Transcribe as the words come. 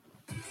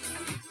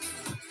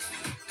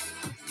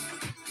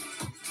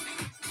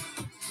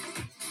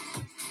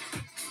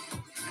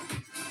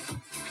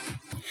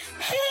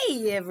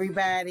Hey,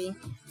 everybody.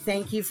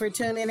 Thank you for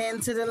tuning in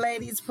to the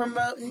Ladies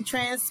Promoting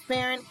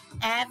Transparent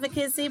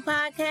Advocacy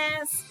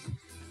Podcast.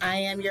 I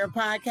am your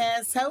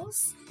podcast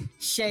host,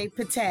 Shay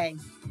Pate.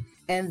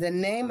 And the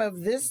name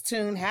of this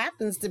tune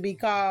happens to be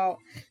called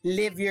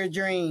Live Your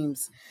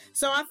Dreams.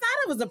 So I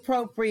thought it was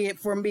appropriate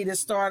for me to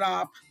start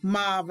off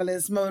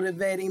Marvelous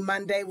Motivating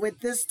Monday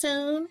with this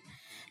tune.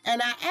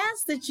 And I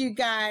ask that you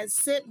guys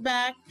sit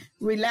back,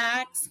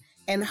 relax,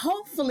 and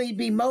hopefully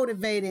be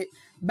motivated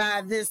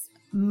by this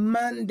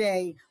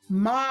Monday,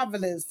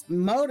 Marvelous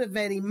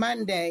Motivating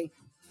Monday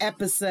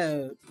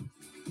episode.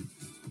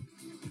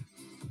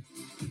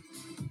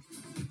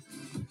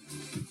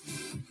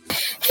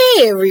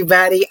 Hey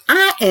everybody,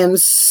 I am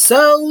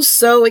so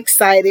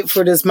excited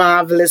for this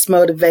Marvelous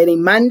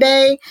Motivating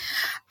Monday.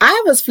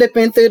 I was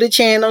flipping through the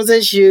channels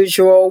as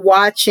usual,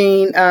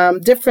 watching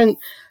different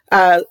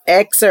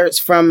excerpts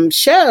from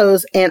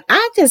shows, and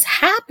I just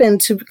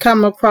happened to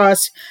come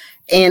across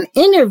an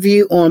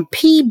interview on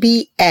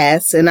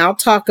PBS, and I'll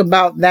talk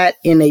about that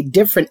in a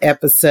different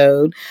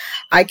episode.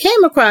 I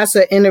came across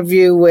an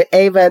interview with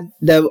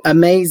the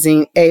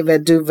amazing Ava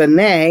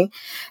DuVernay,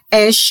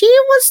 and she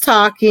was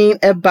talking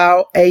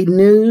about a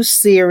new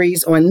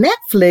series on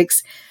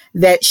Netflix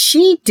that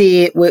she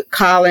did with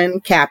Colin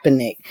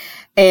Kaepernick.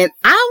 And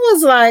I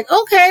was like,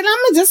 okay, I'm going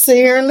to just sit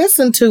here and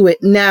listen to it.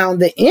 Now,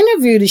 the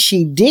interview that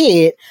she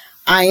did,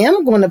 I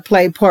am going to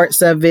play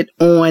parts of it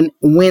on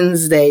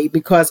Wednesday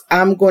because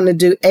I'm going to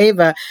do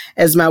Ava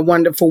as my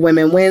Wonderful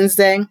Women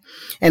Wednesday.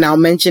 And I'll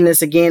mention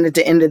this again at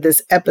the end of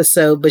this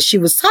episode. But she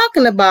was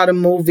talking about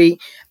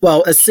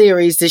a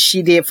series that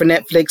she did for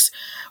Netflix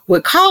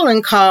with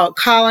Colin called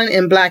Colin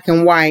in Black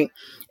and White.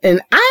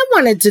 And I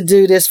wanted to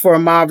do this for a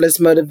Marvelous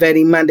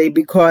Motivating Monday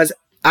because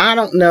I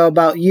don't know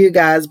about you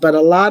guys, but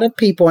a lot of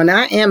people, and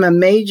I am a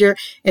major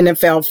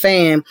NFL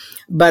fan,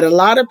 but a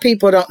lot of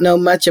people don't know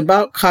much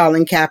about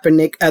Colin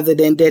Kaepernick other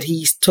than that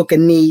he took a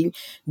knee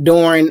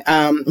during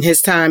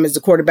his time as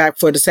the quarterback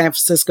for the San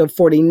Francisco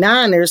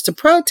 49ers to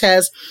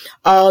protest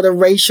all the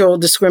racial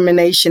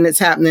discrimination that's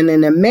happening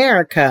in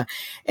America.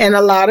 And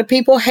a lot of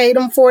people hate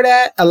him for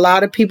that. A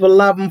lot of people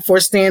love him for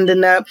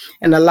standing up,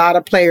 and a lot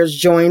of players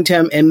joined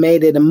him and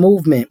made it a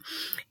movement.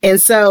 And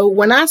so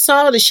when I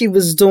saw that she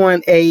was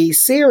doing a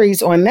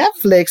series on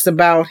Netflix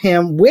about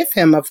him, with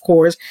him, of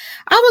course,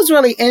 I was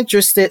really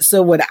interested.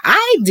 So what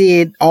I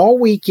did all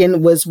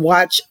weekend was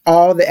watch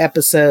all the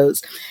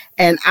episodes.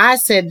 And I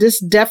said, this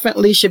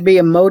definitely should be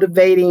a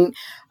motivating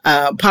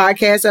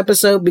podcast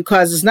episode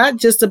because it's not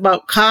just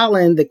about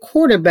Colin, the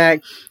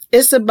quarterback.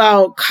 It's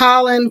about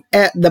Colin,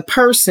 the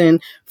person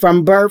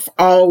from birth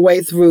all the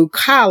way through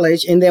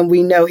college. And then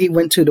we know he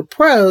went to the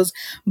pros,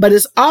 but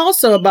it's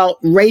also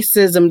about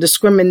racism,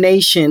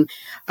 discrimination,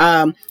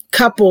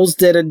 couples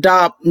that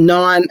adopt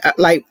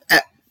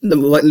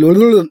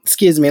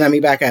excuse me, let me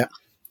back up.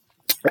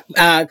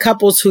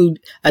 Couples who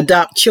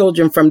adopt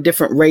children from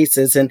different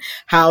races and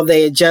how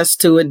they adjust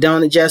to it,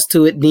 don't adjust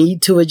to it,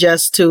 need to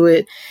adjust to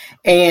it.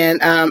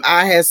 And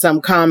I had some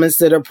comments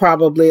that are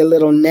probably a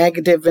little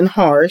negative and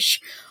harsh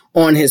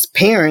on his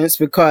parents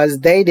because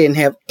they didn't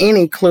have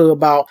any clue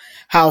about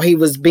how he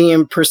was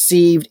being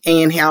perceived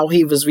and how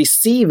he was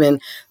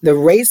receiving the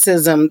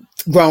racism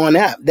growing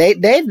up. They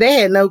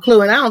had no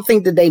clue. And I don't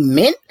think that they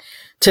meant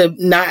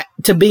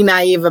to be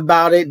naive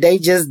about it. They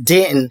just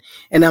didn't.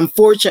 And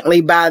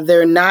unfortunately, by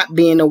their not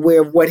being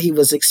aware of what he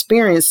was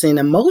experiencing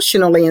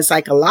emotionally and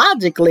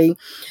psychologically,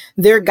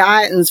 their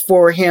guidance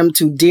for him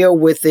to deal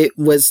with it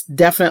was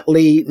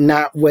definitely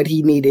not what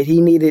he needed.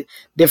 He needed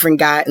different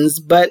guidance.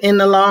 But in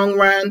the long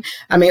run,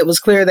 it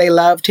was clear they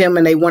loved him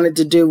and they wanted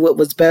to do what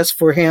was best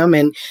for him.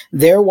 And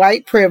their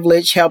white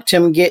privilege helped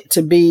him get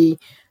to be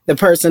the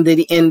person that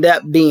he ended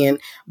up being.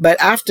 But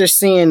after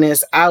seeing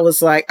this, I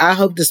was like, I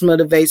hope this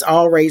motivates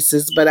all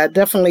races, but I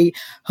definitely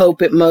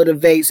hope it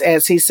motivates,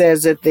 as he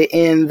says at the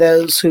end,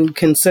 those who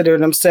consider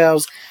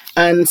themselves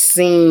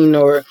unseen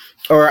or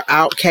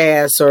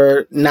outcasts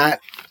or not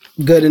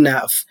good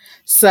enough.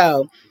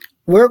 So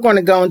we're going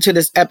to go into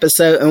this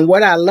episode. And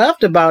what I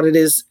loved about it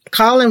is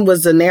Colin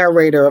was the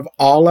narrator of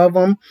all of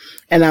them.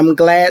 And I'm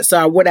glad.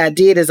 So what I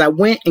did is I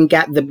went and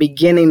got the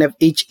beginning of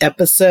each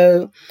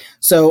episode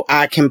so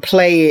I can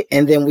play it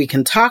and then we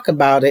can talk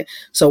about it.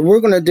 So we're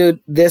going to do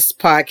this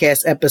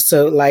podcast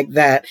episode like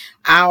that.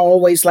 I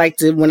always like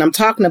to, when I'm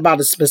talking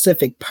about a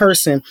specific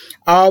person,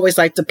 I always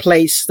like to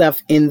play stuff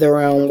in their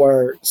own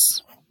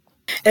words.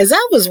 As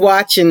I was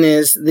watching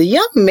this, the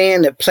young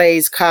man that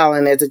plays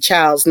Colin as a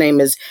child's name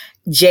is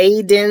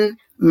Jaden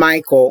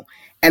Michael.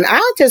 And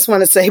I just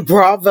want to say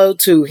bravo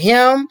to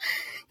him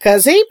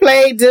because he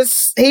played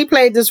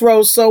this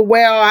role so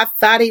well. I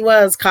thought he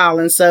was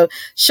Colin. So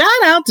shout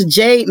out to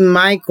Jaden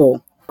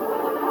Michael.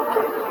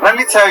 Let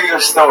me tell you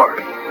a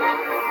story.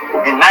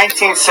 In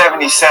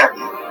 1977,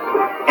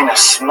 in a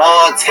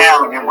small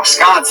town in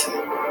Wisconsin,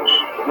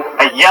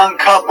 a young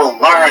couple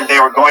learned they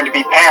were going to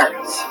be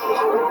parents.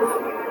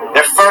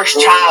 Their first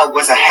child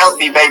was a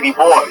healthy baby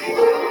boy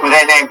who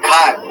they named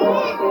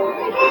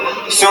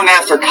Kyle. Soon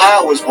after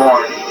Kyle was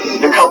born,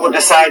 the couple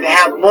decided to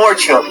have more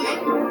children.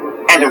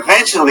 And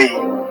eventually,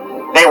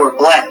 they were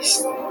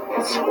blessed.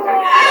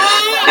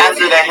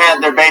 After they had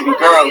their baby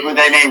girl, who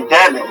they named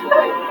Devin,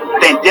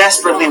 they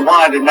desperately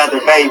wanted another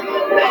baby.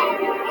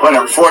 But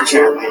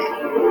unfortunately,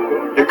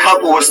 the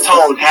couple was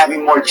told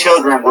having more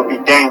children would be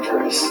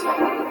dangerous.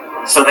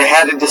 So they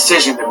had a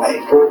decision to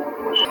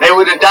make. They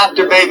would adopt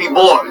a baby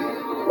boy,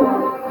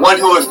 one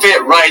who would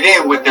fit right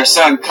in with their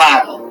son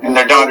Kyle and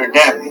their daughter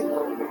Devin.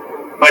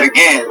 But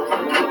again,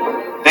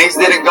 things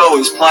didn't go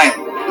as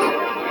planned.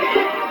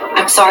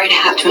 I'm sorry to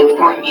have to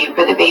inform you,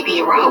 but the baby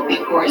you were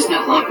hoping for is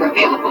no longer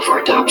available for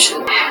adoption.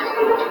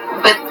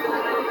 But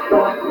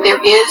there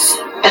is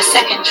a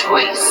second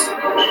choice.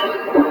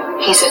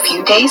 He's a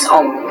few days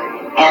old,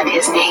 and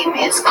his name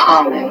is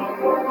Colin.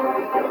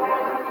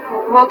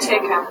 We'll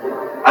take him.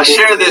 I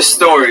share this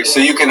story so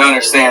you can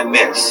understand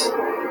this.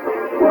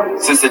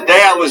 Since the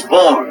day I was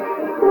born,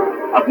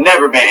 I've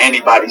never been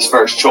anybody's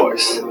first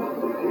choice.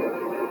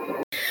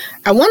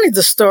 I wanted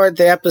to start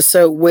the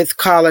episode with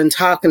Colin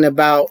talking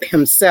about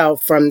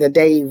himself from the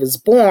day he was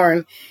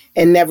born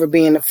and never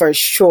being the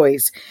first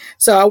choice.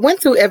 So I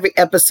went through every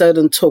episode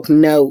and took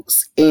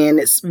notes, and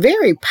it's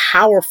very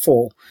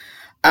powerful.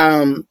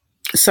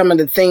 Some of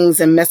the things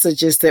and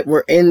messages that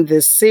were in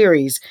this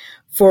series.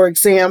 For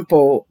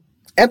example,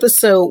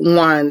 episode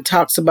 1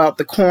 talks about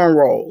the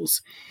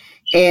cornrows,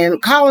 and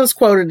Colin's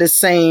quoted as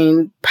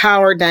saying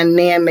power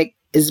dynamic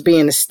is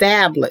being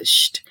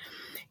established.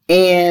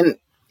 And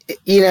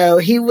you know,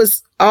 he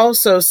was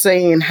also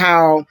saying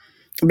how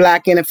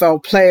Black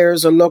NFL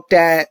players are looked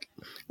at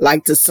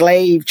like the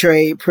slave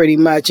trade pretty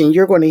much. And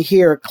you're going to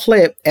hear a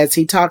clip as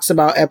he talks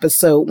about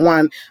episode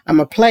 1. I'm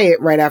going to play it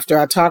right after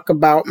I talk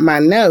about my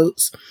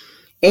notes.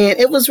 And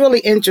it was really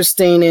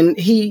interesting. And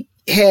he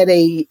had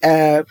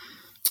a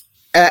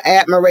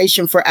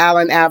admiration for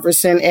Allen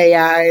Iverson,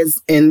 AI.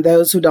 And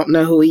those who don't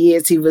know who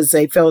he was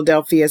a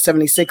Philadelphia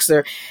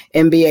 76er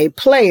NBA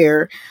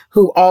player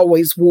who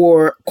always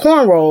wore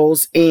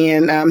cornrows.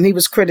 And he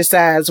was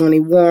criticized when he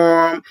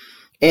wore them.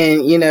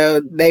 And, you know,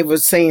 they were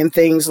saying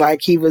things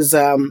like he was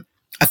a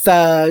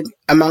thug,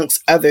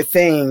 amongst other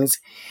things.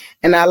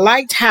 And I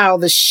liked how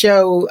the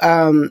show,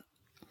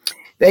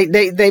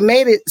 they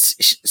made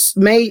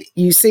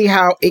you see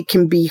how it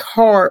can be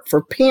hard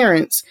for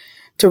parents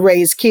to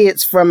raise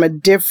kids from a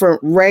different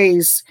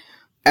race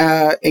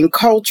and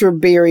culture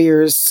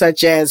barriers,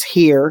 such as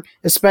here,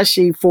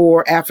 especially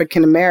for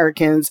African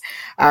Americans.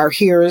 Our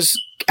hair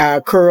is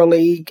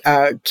curly,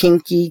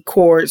 kinky,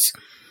 coarse.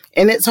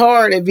 And it's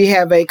hard if you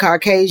have a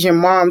Caucasian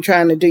mom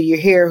trying to do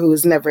your hair who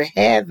has never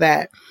had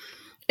that.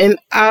 And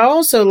I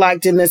also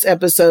liked in this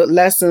episode,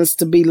 lessons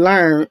to be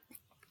learned,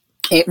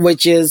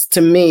 which is,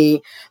 to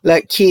me,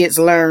 let kids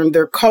learn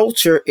their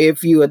culture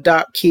if you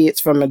adopt kids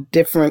from a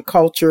different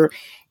culture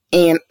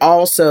and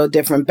also a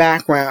different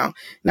background.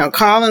 Now,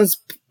 Colin's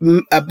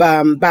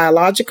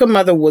biological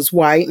mother was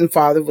white and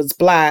father was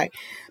Black,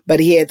 but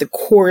he had the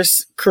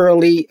coarse,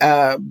 curly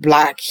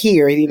Black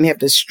hair. He didn't have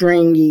the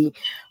stringy,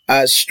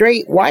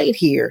 straight white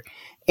hair.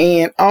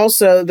 And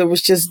also, there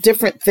was just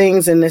different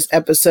things in this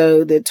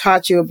episode that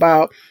taught you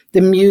about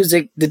the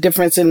music, the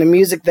difference in the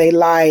music they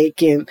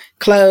like, and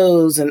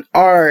clothes and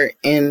art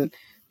and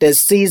the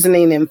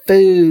seasoning and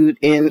food.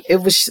 And it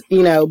was,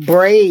 you know,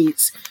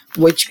 braids,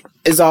 which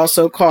is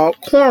also called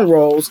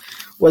cornrows,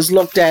 was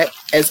looked at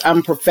as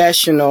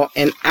unprofessional.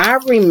 And I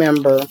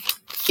remember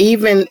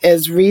even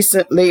as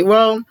recently,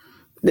 well,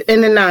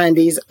 in the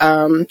 90s,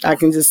 I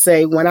can just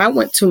say when I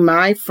went to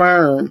my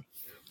firm,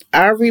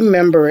 I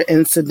remember an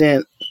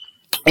incident,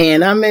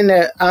 and I'm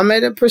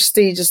at a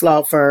prestigious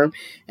law firm,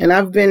 and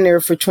I've been there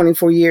for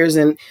 24 years.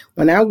 And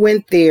when I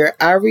went there,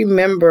 I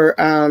remember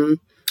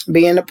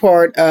being a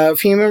part of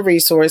human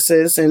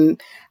resources,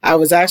 and I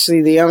was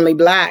actually the only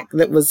Black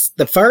that was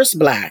the first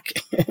Black,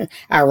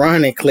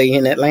 ironically,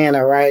 in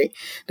Atlanta, right?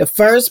 The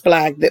first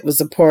Black that was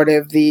a part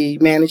of the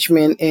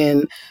management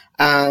and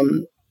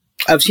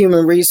of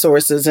human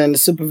resources and the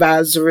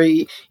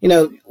supervisory. You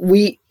know,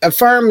 a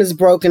firm is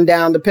broken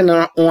down depending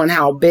on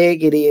how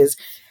big it is,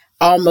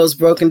 almost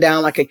broken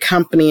down like a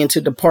company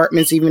into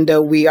departments, even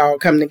though we all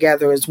come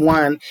together as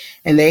one.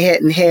 And they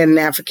hadn't had an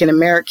African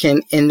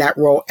American in that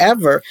role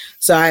ever.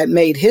 So I had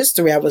made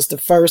history. I was the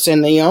first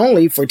and the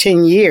only for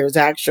 10 years,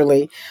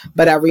 actually.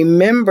 But I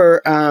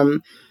remember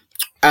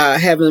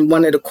having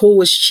one of the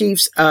coolest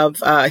chiefs of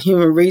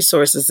human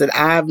resources that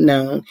I've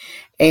known.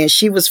 And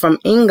she was from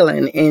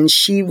England, and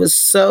she was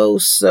so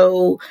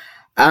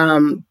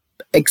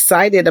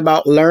excited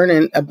about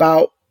learning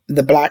about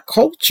the Black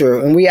culture.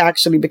 And we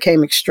actually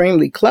became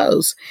extremely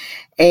close.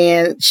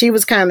 And she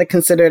was kind of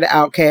considered an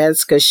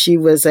outcast because she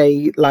was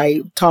a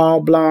tall,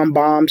 blonde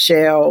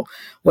bombshell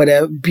with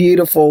a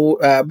beautiful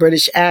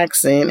British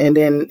accent. And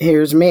then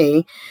here's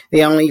me,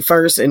 the only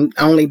first and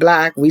only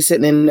Black. We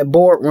sitting in the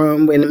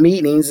boardroom in the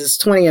meetings. It's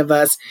 20 of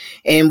us,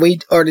 and we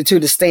are the two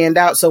to stand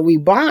out. So we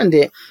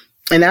bonded.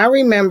 And I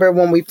remember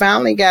when we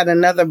finally got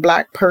another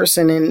Black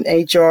person in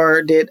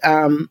HR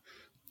that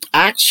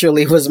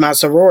actually was my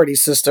sorority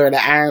sister,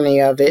 the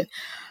irony of it.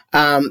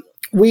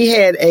 we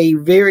had a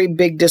very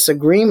big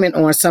disagreement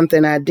on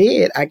something I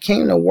did. I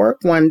came to work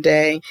one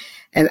day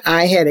and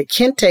I had a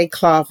kente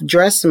cloth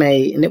dress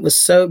made, and it was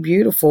so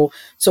beautiful.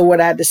 So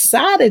what I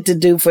decided to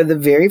do for the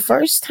very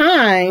first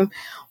time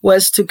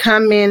was to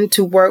come in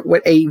to work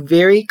with a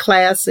very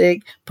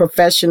classic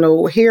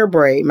professional hair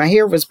braid. My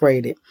hair was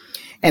braided.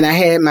 And I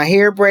had my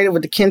hair braided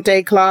with the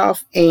kente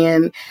cloth,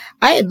 and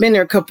I had been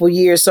there a couple of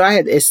years, so I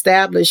had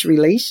established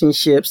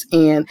relationships,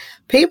 and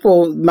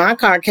people, my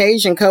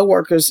Caucasian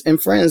coworkers and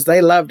friends,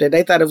 they loved it.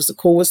 They thought it was the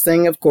coolest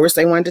thing. Of course,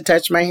 they wanted to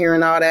touch my hair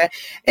and all that.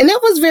 And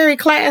it was very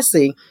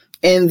classy.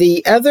 And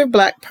the other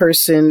Black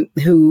person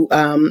who,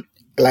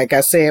 like I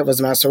said,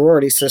 was my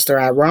sorority sister,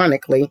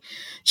 ironically,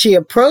 she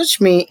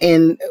approached me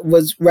and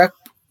was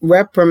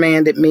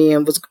reprimanded me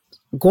and was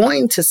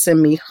going to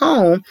send me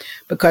home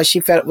because she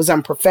felt it was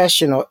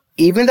unprofessional,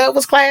 even though it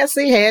was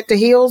classy, had the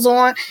heels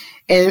on.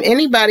 And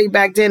anybody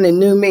back then that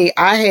knew me,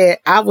 I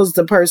was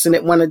the person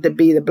that wanted to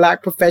be the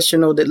Black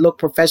professional that looked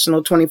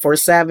professional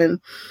 24/7.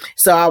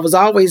 So I was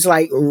always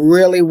like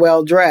really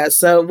well dressed.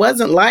 So it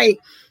wasn't like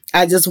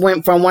I just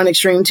went from one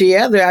extreme to the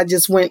other. I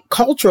just went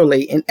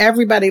culturally, and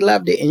everybody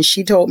loved it. And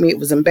she told me it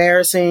was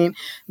embarrassing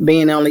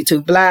being only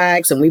two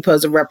Blacks and we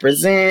supposed to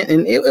represent.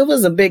 And it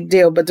was a big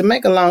deal. But to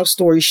make a long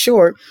story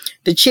short,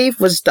 the chief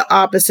was the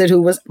opposite,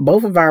 who was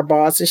both of our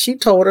bosses. She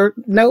told her,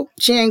 nope,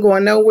 she ain't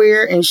going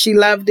nowhere. And she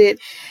loved it.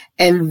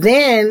 And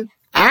then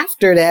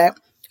after that,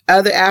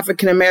 other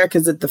African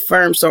Americans at the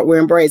firm started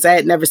wearing braids. I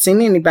had never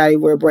seen anybody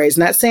wear braids.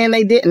 Not saying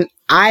they didn't.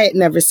 I had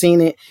never seen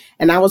it.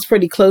 And I was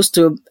pretty close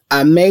to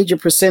a major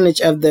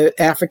percentage of the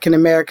African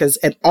Americans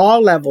at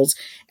all levels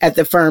at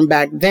the firm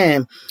back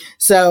then.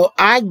 So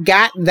I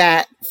got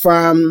that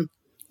from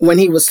when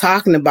he was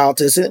talking about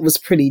this. It was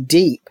pretty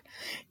deep.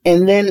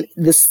 And then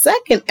the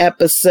second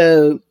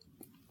episode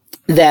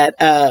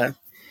that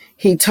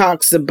he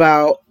talks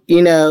about,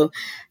 you know,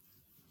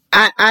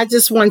 I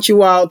just want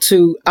you all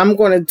to, I'm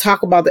going to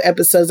talk about the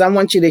episodes. I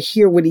want you to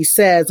hear what he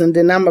says, and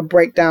then I'm going to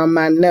break down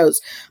my notes.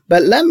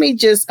 But let me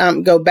just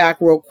go back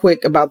real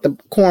quick about the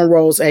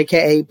cornrows,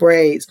 aka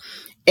braids.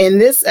 In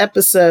this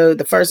episode,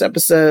 the first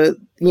episode,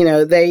 you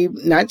know, they,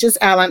 not just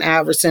Allen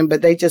Iverson,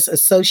 but they just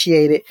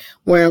associated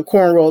wearing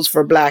cornrows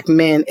for Black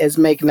men as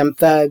making them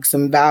thugs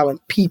and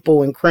violent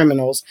people and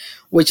criminals,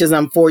 which is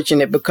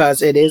unfortunate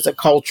because it is a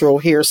cultural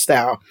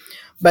hairstyle.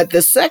 But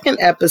the second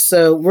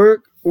episode,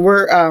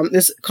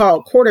 this is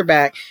called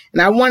Quarterback,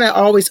 and I want to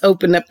always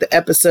open up the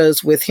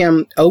episodes with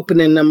him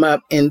opening them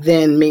up and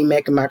then me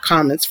making my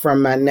comments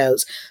from my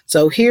notes.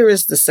 So here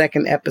is the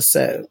second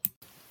episode.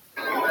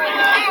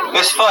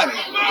 It's funny.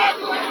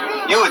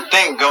 You would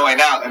think going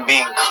out and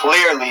being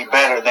clearly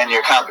better than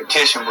your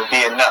competition would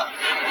be enough.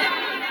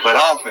 But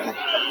often,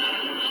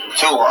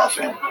 too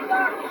often,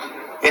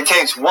 it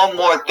takes one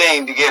more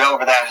thing to get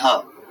over that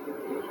hump.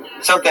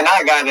 Something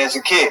I got as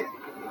a kid.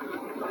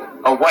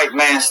 A white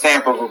man's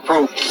stamp of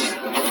approval.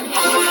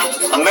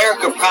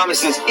 America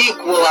promises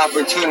equal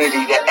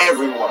opportunity to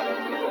everyone.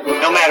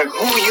 No matter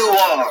who you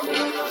are,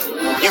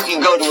 you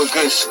can go to a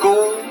good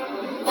school,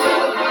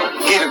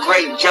 get a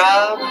great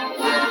job,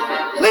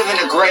 live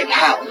in a great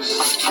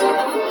house.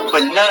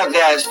 But none of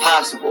that is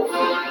possible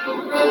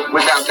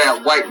without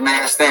that white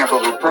man's stamp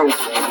of approval.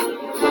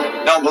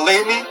 Don't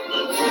believe me?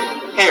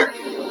 Here,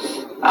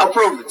 I'll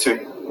prove it to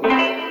you.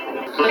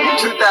 In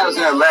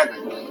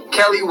 2011,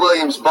 Kelly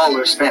Williams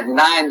Bowler spent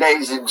 9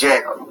 days in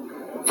jail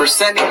for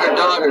sending her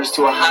daughters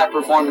to a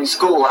high-performing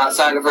school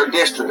outside of her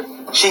district.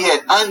 She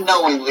had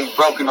unknowingly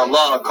broken a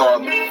law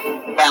called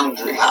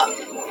boundary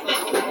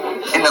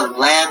hopping. In the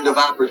land of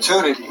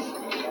opportunity,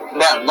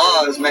 that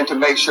law is meant to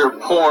make sure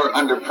poor,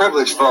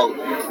 underprivileged folk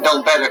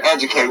don't better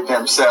educate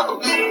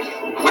themselves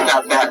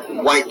without that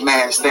white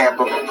man stamp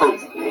of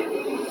approval.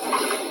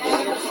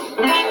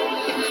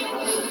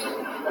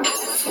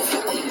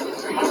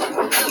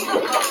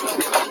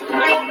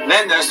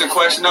 Then there's the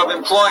question of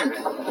employment.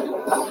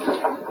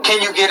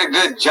 Can you get a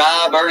good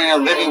job earning a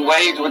living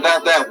wage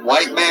without that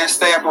white man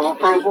stamp of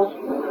approval?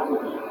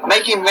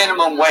 Making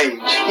minimum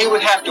wage, he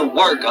would have to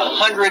work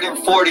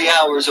 140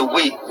 hours a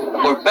week,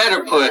 or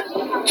better put,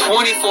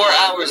 24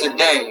 hours a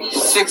day,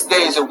 6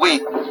 days a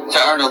week to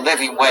earn a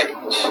living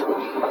wage.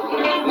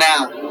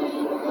 Now,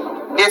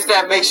 if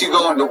that makes you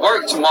go into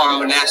work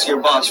tomorrow and ask your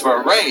boss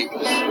for a raise,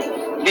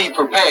 be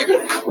prepared.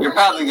 You're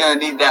probably going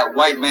to need that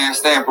white man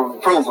stamp of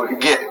approval to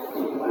get it.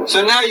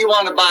 So now you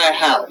want to buy a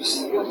house,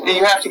 and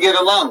you have to get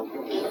a loan.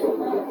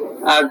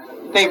 I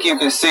think you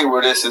can see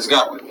where this is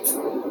going.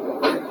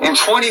 In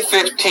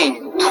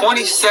 2015,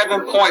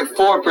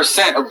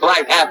 27.4% of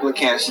Black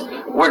applicants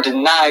were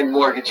denied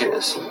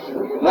mortgages,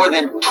 more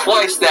than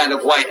twice that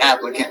of white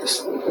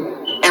applicants.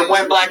 And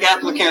when Black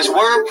applicants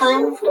were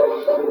approved,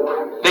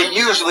 they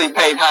usually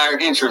paid higher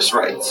interest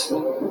rates.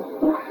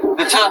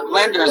 The top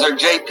lenders are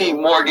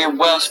JP Morgan,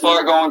 Wells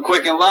Fargo, and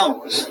Quicken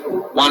Loans.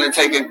 Want to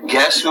take a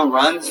guess who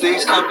runs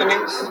these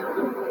companies?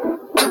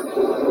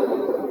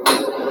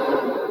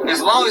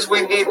 As long as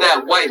we need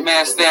that white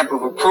man stamp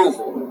of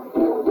approval,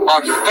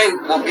 our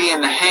fate will be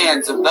in the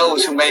hands of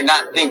those who may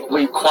not think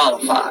we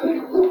qualify.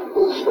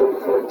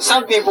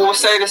 Some people will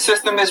say the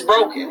system is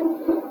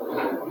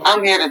broken.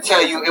 I'm here to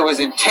tell you it was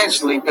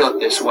intentionally built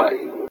this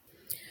way.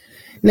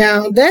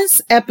 Now,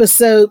 that's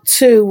episode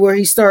 2 where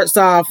he starts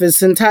off.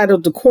 It's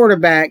entitled The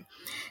Quarterback.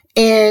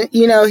 And,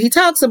 you know, he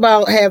talks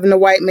about having the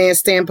white man's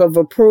stamp of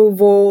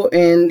approval,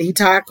 and he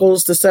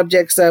tackles the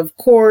subjects of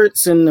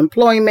courts and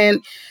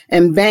employment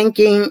and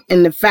banking,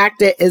 and the fact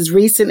that as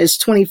recent as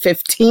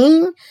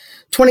 2015,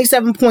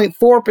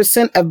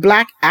 27.4% of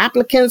Black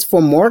applicants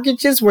for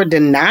mortgages were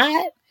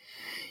denied.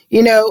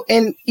 You know,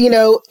 and, you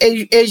know,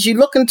 as you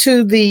look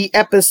into the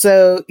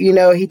episode, you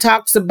know, he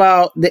talks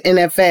about the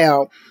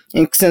NFL.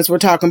 And since we're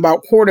talking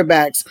about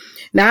quarterbacks,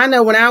 now I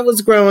know when I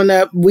was growing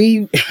up,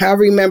 I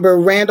remember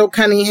Randall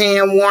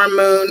Cunningham, Warren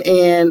Moon,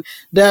 and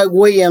Doug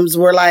Williams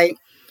were like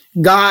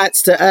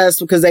gods to us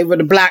because they were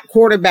the Black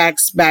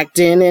quarterbacks back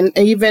then, and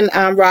even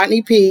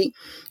Rodney Peete.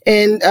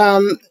 And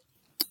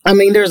I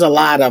mean, there's a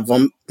lot of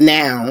them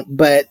now,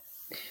 but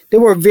there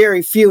were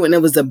very few, and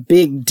it was a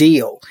big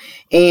deal.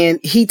 And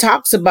he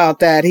talks about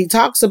that. He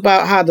talks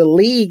about how the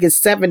league is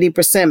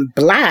 70%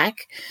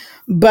 Black.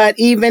 But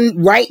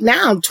even right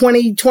now,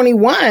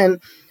 2021,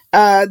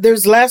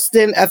 there's less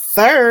than a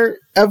third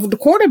of the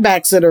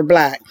quarterbacks that are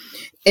Black.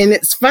 And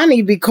it's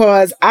funny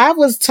because I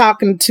was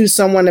talking to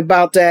someone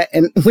about that,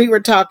 and we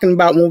were talking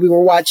about when we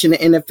were watching the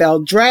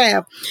NFL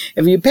draft.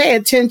 If you pay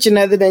attention,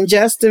 other than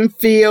Justin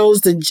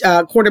Fields,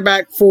 the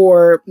quarterback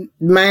for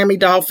Miami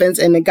Dolphins,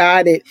 and the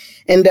guy that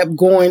ended up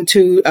going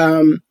to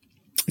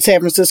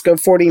San Francisco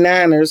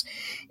 49ers,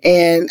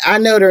 and I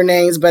know their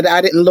names, but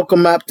I didn't look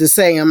them up to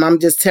say them. I'm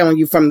just telling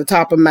you from the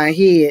top of my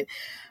head.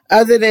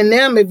 Other than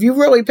them, if you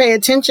really pay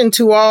attention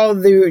to all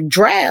the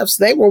drafts,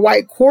 they were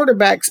white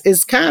quarterbacks.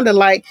 It's kind of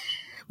like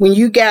when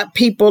you got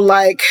people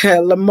like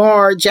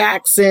Lamar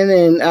Jackson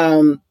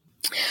and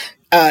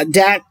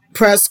Dak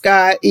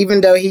Prescott,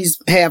 even though he's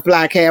half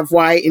Black, half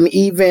white, and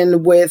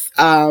even with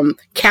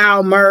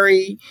Kyle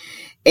Murray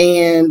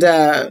and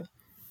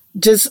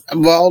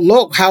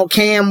look how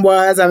Cam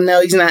was. I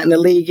know he's not in the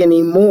league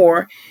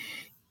anymore.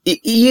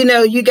 You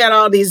know, you got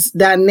all these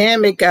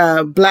dynamic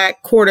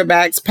Black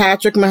quarterbacks.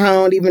 Patrick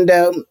Mahomes, even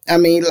though, I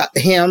mean,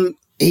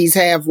 he's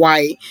half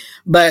white,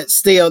 but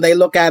still they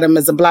look at him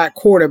as a Black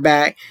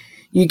quarterback.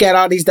 You got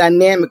all these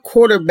dynamic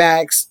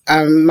quarterbacks.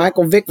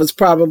 Michael Vick was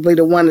probably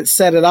the one that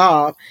set it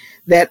off,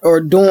 that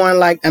are doing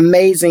like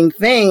amazing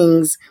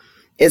things.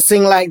 It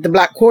seemed like the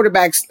Black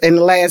quarterbacks in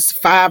the last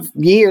 5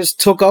 years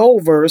took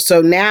over.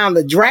 So now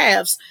the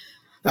drafts,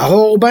 a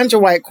whole bunch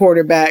of white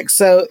quarterbacks.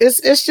 So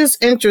it's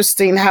just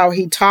interesting how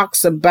he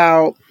talks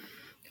about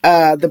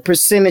the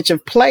percentage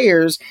of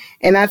players.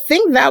 And I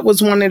think that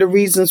was one of the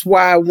reasons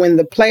why when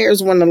the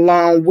players went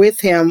along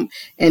with him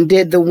and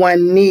did the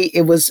one knee,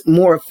 it was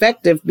more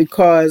effective,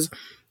 because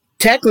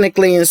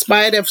technically, in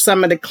spite of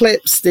some of the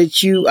clips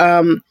that you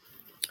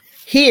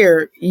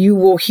you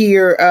will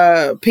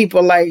hear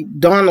people like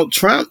Donald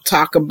Trump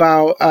talk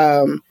about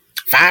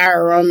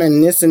fire them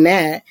and this and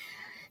that.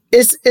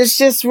 It's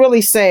just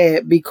really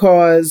sad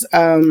because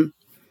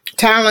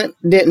talent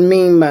didn't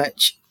mean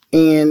much,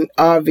 and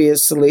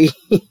obviously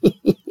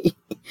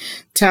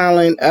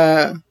talent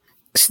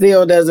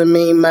still doesn't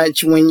mean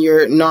much when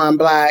you're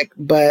non-Black.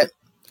 But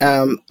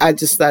I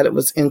just thought it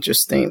was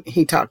interesting.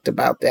 He talked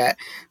about that.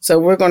 So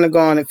we're going to go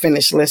on and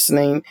finish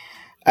listening.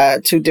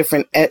 2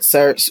 different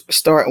excerpts,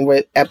 starting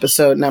with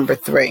episode number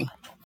 3.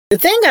 The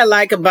thing I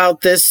like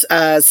about this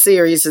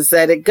series is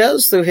that it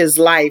goes through his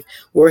life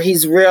where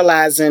he's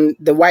realizing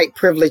the white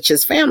privilege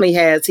his family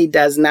has, he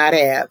does not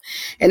have.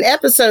 And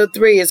episode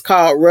 3 is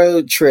called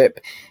Road Trip.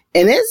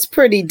 And it's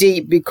pretty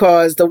deep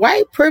because the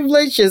white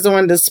privilege is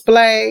on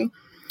display.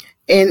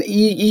 And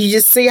you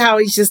just see how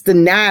he's just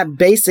denied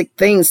basic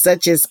things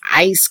such as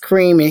ice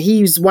cream. And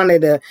he's one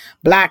of the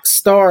Black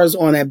stars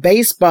on a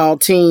baseball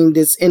team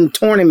that's in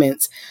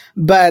tournaments.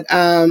 But,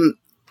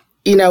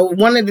 you know,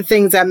 one of the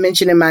things I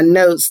mentioned in my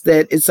notes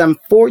that is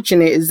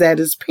unfortunate is that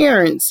his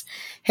parents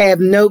have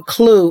no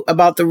clue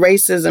about the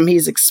racism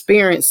he's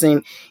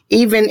experiencing,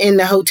 even in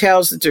the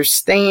hotels that they're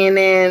staying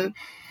in.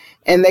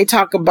 And they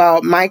talk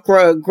about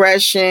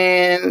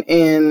microaggression,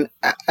 and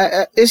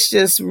it's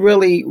just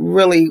really,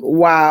 really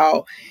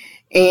wild.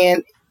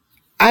 And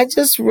I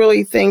just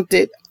really think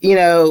that, you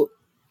know,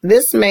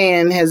 this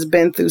man has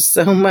been through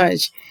so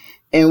much,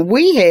 and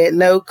we had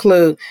no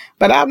clue.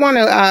 But I want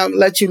to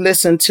let you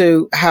listen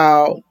to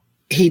how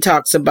he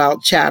talks about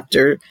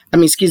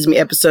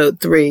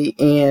episode 3,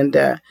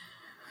 and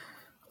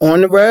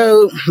On the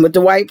Road with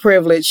the White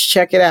Privilege.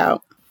 Check it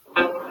out.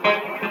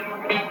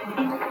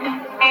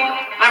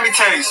 Let me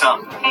tell you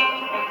something.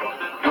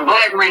 In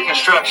Black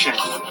Reconstruction,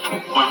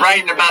 we're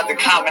writing about the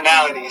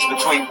commonalities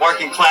between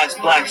working class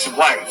Blacks and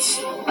whites.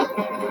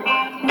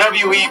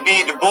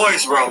 W.E.B. Du Bois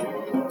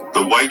wrote,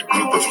 "The white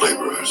group of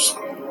laborers,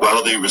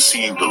 while they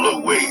received a low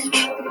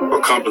wage,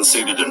 were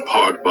compensated in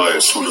part by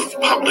a sort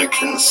of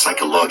public and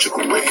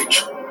psychological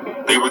wage.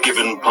 They were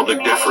given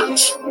public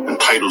deference and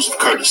titles of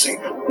courtesy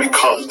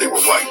because they were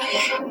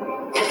white.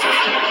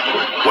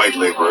 White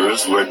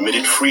laborers were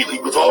admitted freely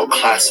with all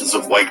classes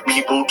of white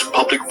people to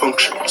public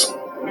functions.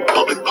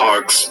 public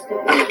parks,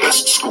 and the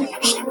best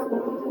schools.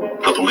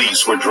 The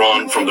police were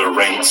drawn from their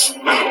ranks,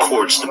 and the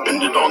courts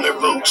depended on their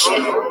votes,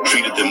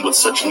 treated them with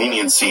such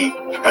leniency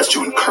as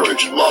to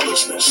encourage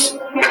lawlessness.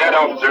 Cadet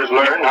officers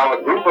learn how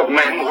a group of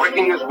men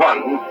working as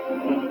one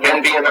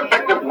can be an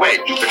effective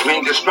wedge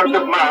between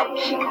destructive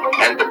mobs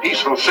and the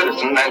peaceful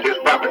citizen and his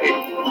property.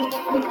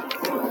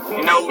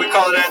 You know what we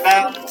call that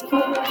now?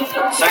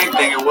 Same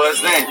thing it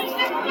was then.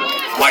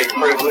 White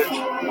privilege.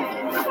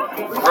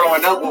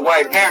 Growing up with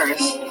white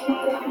parents,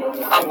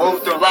 I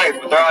moved through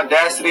life with the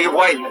audacity of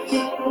whiteness.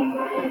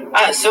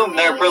 I assumed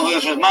their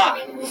privilege was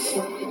mine.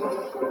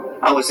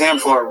 I was in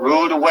for a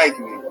rude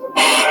awakening.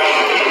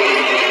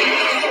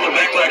 The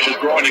backlash is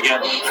growing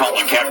against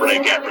Colin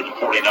Kaepernick after the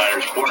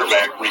 49ers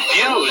quarterback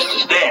refused to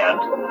stand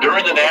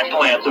during the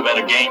national anthem at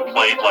a game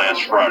played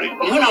last Friday.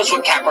 Who knows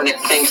what Kaepernick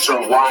thinks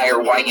or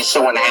why he's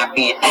so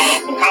unhappy?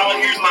 Colin,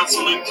 here's my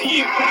salute to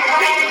you.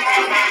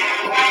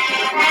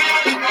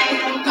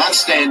 Not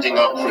standing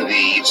up for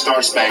the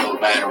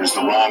Star-Spangled Banner is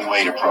the wrong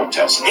way to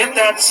protest. Get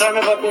that son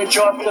of a bitch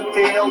off the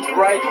field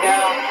right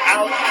now.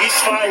 Out. He's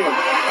fired.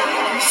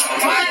 He's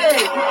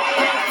fired.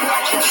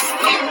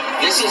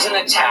 This is an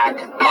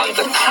attack on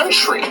the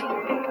country.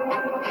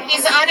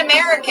 He's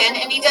un-American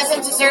and he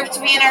doesn't deserve to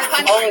be in our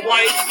country. All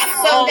white.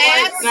 So all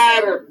that's... white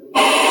matter.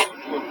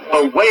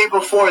 But way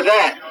before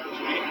that,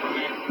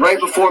 right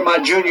before my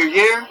junior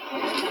year,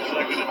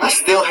 I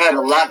still had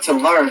a lot to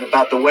learn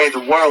about the way the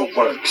world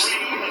works.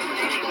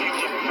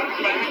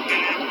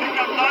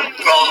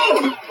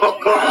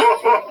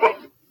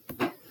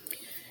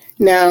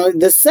 Now,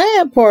 the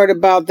sad part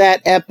about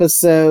that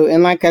episode,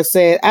 and like I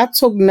said, I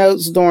took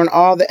notes during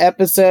all the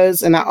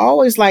episodes, and I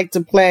always like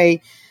to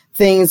play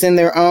things in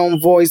their own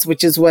voice,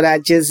 which is what I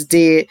just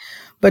did.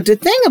 But the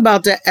thing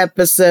about the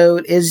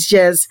episode is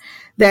just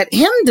that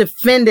him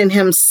defending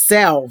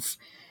himself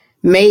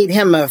made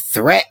him a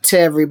threat to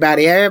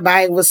everybody.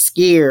 Everybody was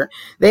scared.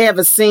 They have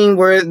a scene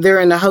where they're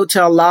in the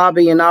hotel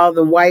lobby and all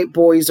the white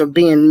boys are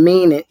being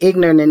mean and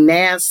ignorant and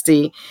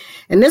nasty.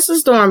 And this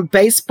is during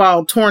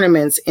baseball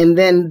tournaments. And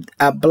then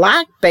a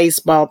black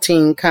baseball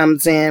team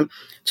comes in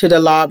to the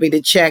lobby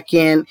to check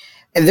in.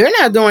 And they're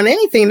not doing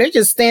anything. They're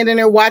just standing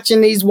there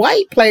watching these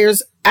white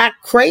players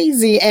act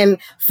crazy and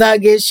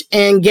thuggish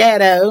and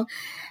ghetto.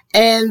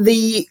 And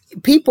the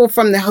people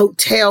from the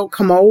hotel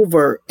come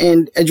over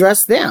and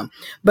address them.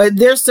 But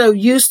they're so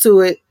used to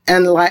it.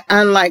 And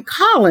unlike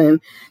Colin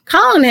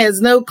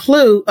has no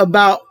clue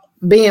about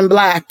being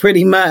black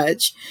pretty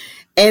much.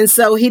 And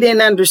so he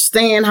didn't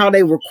understand how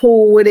they were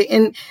cool with it.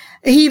 And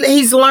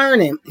he's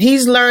learning.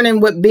 He's learning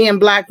what being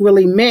black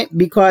really meant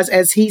because,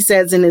 as he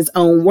says in his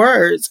own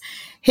words,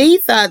 he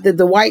thought that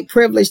the white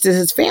privilege that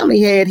his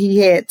family had, he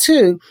had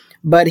too.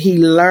 But he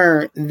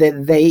learned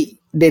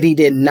that he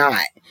did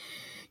not.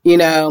 You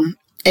know,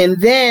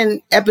 and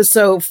then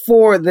episode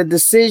 4, The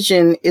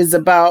Decision, is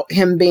about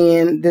him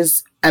being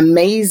this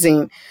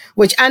amazing,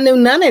 which I knew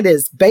none of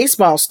this,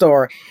 baseball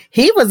star.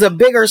 He was a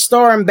bigger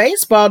star in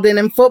baseball than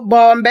in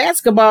football and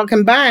basketball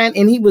combined,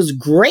 and he was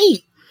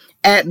great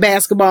at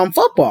basketball and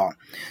football.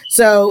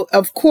 So,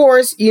 of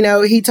course, you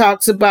know, he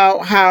talks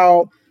about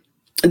how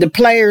the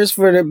players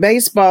for the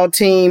baseball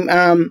team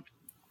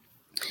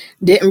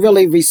didn't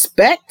really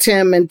respect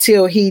him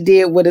until he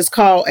did what is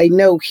called a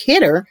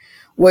no-hitter,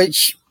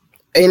 which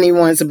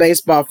anyone's a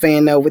baseball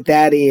fan know what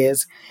that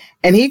is.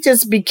 And he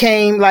just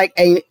became like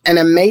an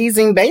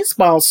amazing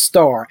baseball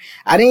star.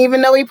 I didn't even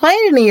know he played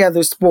any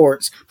other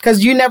sports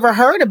because you never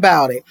heard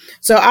about it.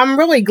 So I'm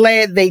really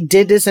glad they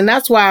did this. And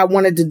that's why I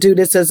wanted to do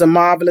this as a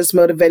Marvelous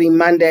Motivating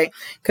Monday,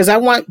 because I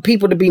want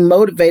people to be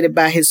motivated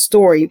by his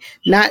story,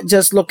 not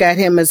just look at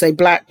him as a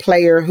black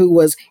player who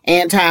was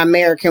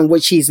anti-American,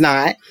 which he's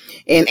not,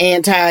 and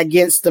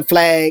anti-against the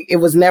flag. It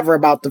was never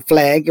about the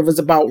flag. It was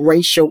about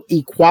racial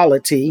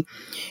equality.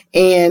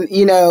 And,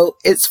 you know,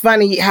 it's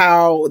funny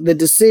how the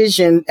Decision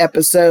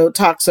episode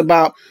talks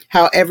about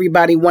how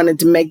everybody wanted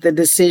to make the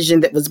decision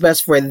that was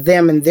best for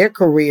them and their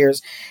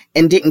careers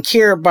and didn't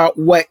care about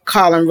what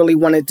Colin really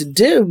wanted to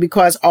do,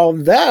 because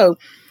although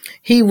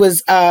he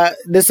was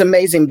this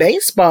amazing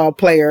baseball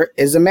player,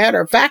 as a matter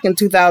of fact, in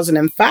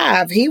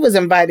 2005, he was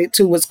invited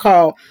to what's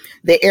called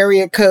the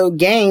Area Code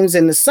Games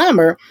in the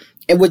summer,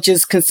 which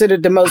is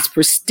considered the most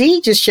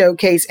prestigious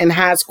showcase in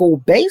high school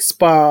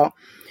baseball.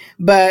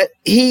 But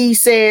he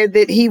said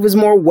that he was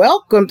more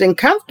welcomed and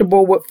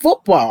comfortable with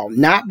football,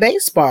 not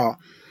baseball.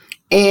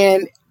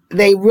 And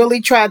they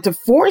really tried to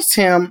force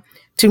him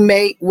to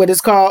make what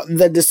is called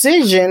the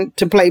decision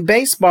to play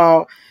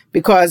baseball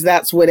because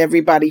that's what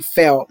everybody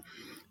felt.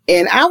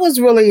 And I was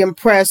really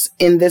impressed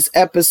in this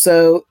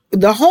episode,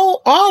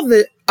 all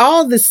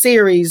the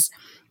series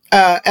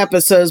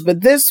episodes, but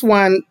this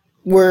one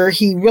where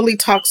he really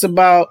talks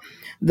about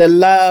the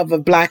love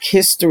of Black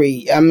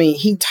history. I mean,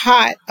 he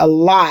taught a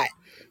lot.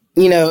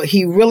 You know,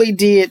 he really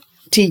did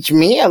teach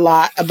me a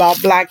lot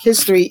about Black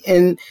history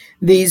in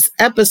these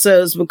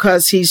episodes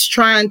because he's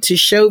trying to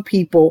show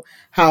people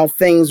how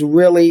things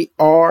really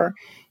are.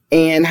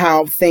 and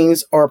how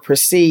things are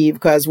perceived.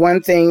 Because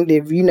one thing,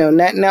 if you know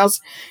nothing else,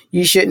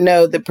 you should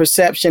know that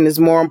perception is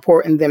more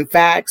important than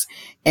facts.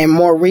 And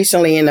more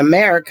recently in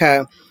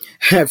America,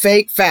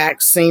 fake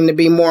facts seem to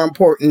be more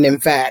important than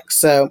facts.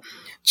 So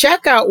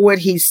check out what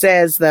he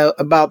says, though,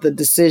 about the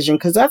decision,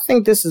 because I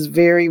think this is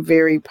very,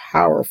 very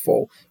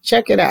powerful.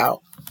 Check it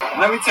out.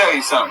 Let me tell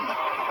you something.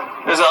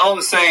 There's an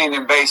old saying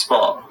in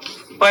baseball,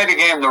 play the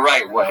game the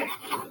right way.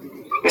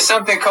 It's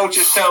something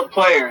coaches tell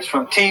players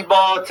from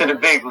T-ball to the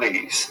big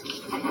leagues.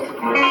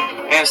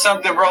 And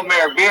something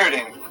Romare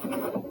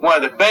Bearden,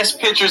 one of the best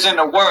pitchers in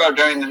the world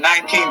during the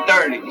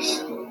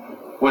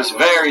 1930s, was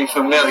very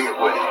familiar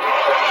with.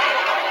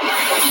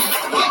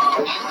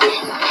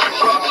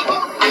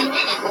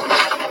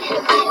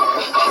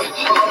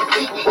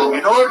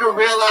 In order to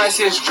realize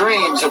his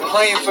dreams of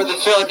playing for the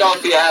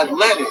Philadelphia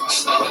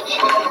Athletics,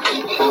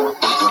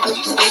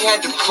 he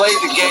had to play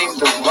the game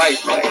the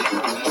right way.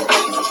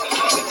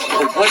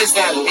 But what does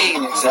that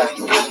mean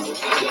exactly?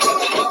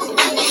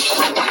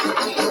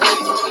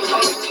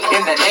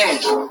 In the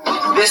end,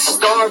 this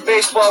star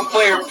baseball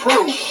player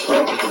proved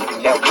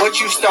that what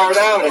you start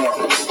out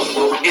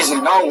as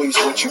isn't always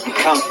what you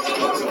become.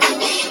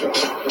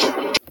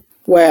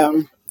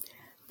 Well,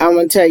 I'm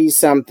going to tell you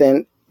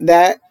something.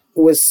 That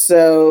was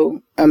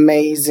so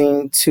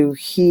amazing to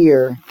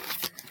hear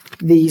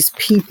these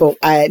people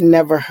I had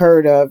never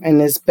heard of, and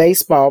this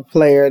baseball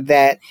player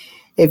that,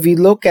 if you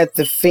look at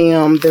the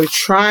film, they're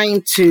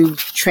trying to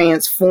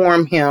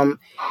transform him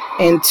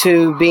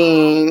into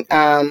being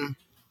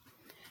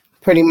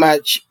pretty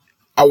much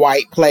a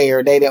white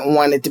player. They didn't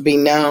want it to be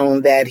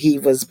known that he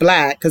was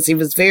black because he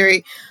was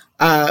very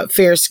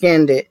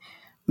fair-skinned,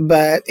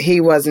 but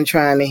he wasn't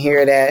trying to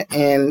hear that.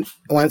 And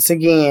once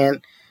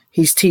again,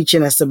 he's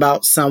teaching us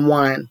about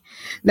someone.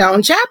 Now,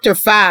 in chapter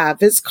 5,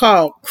 it's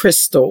called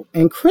Crystal.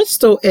 And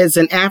Crystal is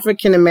an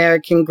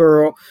African-American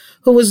girl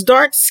who was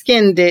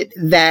dark-skinned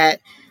that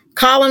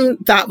Colin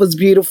thought was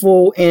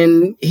beautiful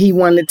and he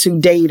wanted to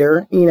date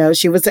her. You know,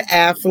 she was an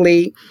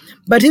athlete.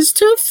 But his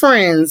two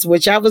friends,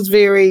 which I was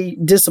very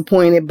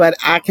disappointed, but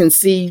I can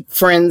see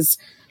friends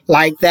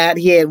like that.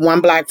 He had one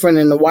black friend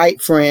and a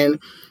white friend.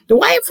 The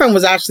white friend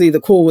was actually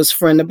the coolest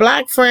friend. The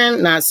black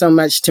friend, not so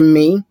much to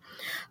me.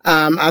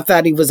 I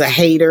thought he was a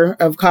hater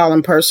of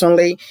Colin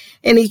personally.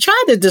 And he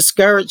tried to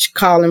discourage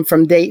Colin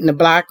from dating a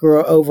black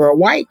girl over a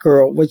white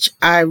girl, which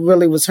I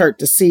really was hurt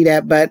to see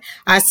that. But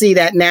I see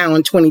that now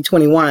in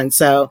 2021.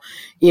 So,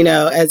 you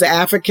know, as an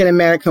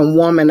African-American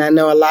woman, I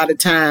know a lot of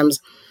times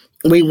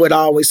we would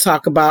always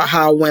talk about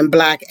how when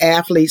black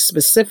athletes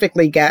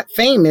specifically got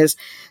famous,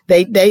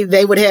 they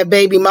would have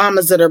baby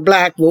mamas that are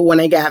black. Well, when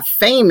they got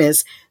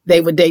famous,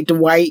 they would date the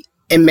white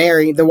and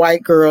marry the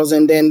white girls,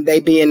 and then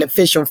they be an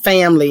official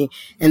family,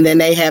 and then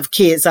they have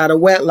kids out of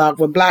wedlock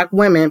with black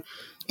women.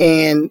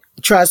 And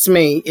trust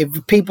me,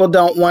 if people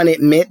don't want to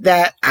admit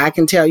that, I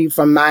can tell you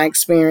from my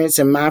experience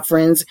and my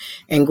friends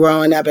and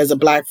growing up as a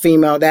black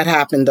female, that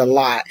happened a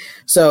lot.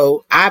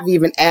 So I've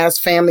even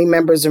asked family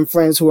members and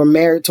friends who are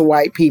married to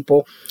white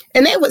people,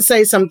 and they would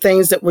say some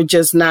things that were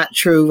just not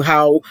true,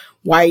 how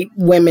white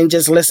women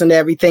just listen to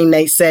everything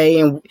they say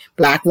and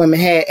black women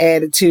had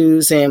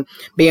attitudes, and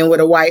being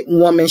with a white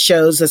woman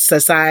shows a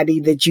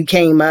society that you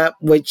came up,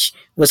 which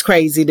was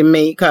crazy to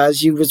me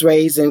because you was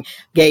raised and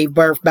gave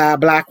birth by a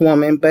black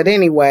woman. But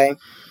anyway,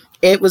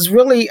 it was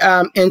really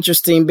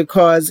interesting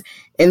because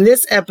in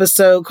this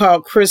episode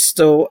called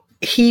Crystal,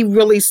 he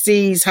really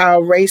sees how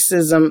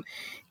racism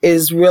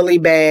is really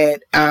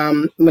bad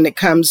when it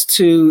comes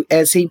to,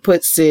 as he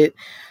puts it,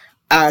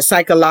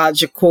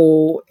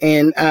 psychological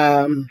and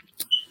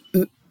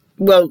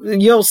well,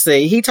 you'll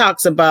see. He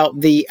talks about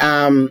the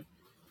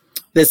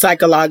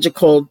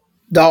psychological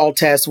doll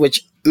test,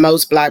 which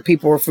most black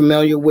people are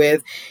familiar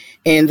with.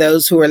 And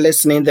those who are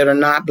listening that are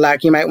not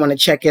black, you might want to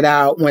check it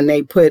out. When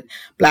they put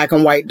black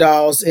and white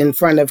dolls in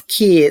front of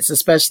kids,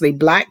 especially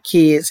black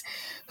kids,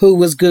 who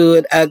was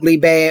good, ugly,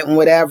 bad, and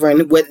whatever,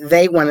 and what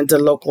they wanted to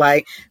look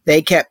like,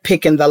 they kept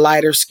picking the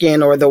lighter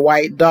skin or the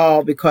white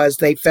doll because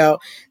they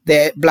felt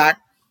that black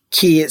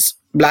kids,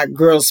 black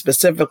girls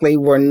specifically,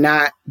 were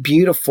not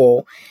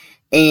beautiful.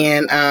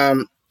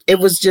 And it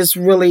was just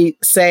really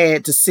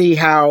sad to see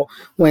how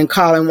when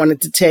Colin wanted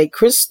to take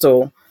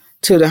Crystal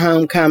to the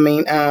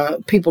homecoming,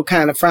 people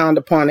kind of frowned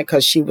upon it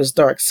because she was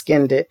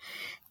dark-skinned.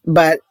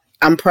 But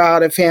I'm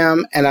proud of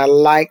him, and I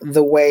like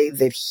the way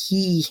that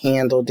he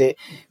handled it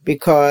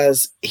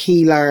because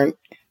he learned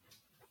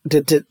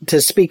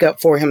to speak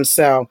up for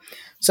himself.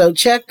 So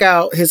check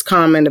out his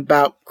comment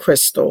about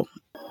Crystal.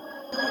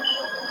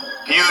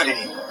 Beauty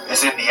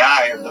is in the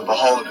eye of the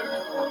beholder.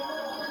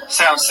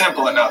 Sounds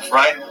simple enough,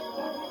 right?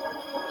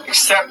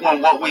 Except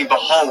when what we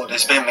behold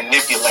has been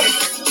manipulated.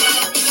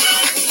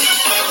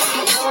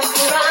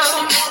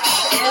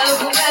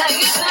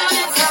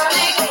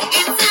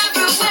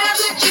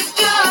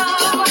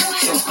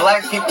 Since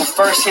black people people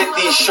first hit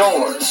these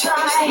shores,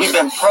 we've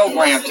been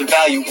programmed to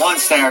value one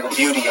standard of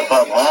beauty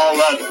above all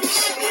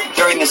others.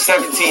 During the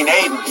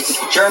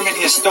 1780s, German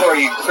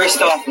historian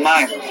Christoph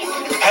Meiner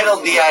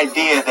peddled the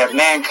idea that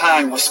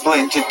mankind was split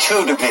into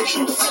two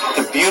divisions,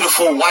 the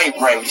beautiful white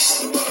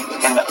race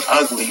and the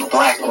ugly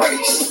black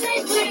race.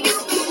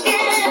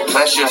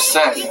 Let's just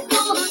say,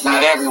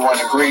 not everyone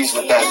agrees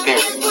with that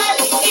theory.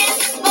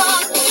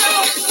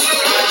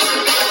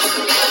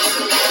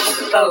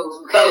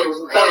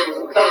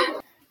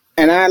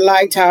 And I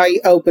liked how he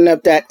opened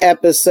up that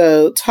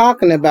episode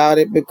talking about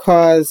it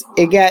because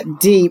it got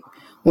deep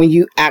when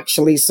you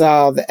actually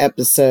saw the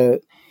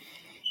episode.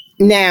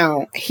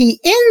 Now, he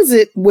ends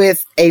it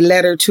with a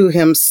letter to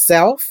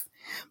himself.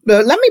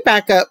 But let me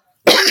back up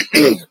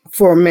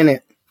for a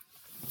minute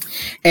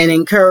and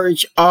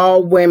encourage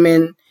all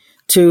women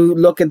to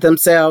look at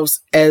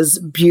themselves as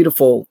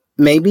beautiful.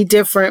 Maybe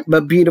different,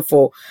 but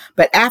beautiful.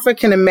 But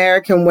African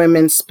American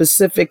women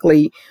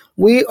specifically,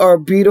 we are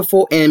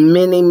beautiful in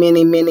many,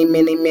 many, many,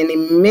 many, many,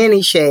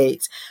 many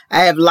shades.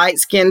 I have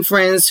light-skinned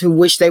friends who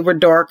wish they were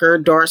darker,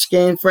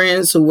 dark-skinned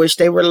friends who wish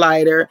they were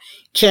lighter,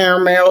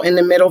 caramel in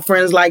the middle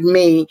friends like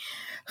me,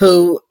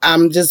 who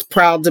I'm just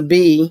proud to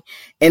be.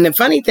 And the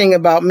funny thing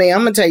about me,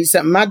 I'm going to tell you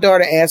something. My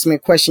daughter asked me a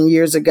question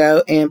years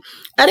ago, and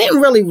I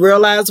didn't really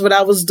realize what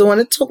I was doing.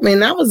 It took me,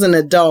 and I was an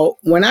adult.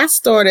 When I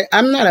started,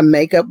 I'm not a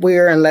makeup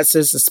wearer unless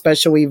it's a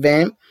special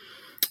event.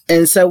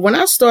 And so when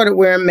I started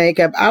wearing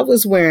makeup, I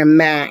was wearing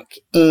MAC,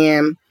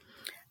 and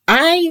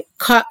I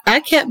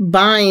kept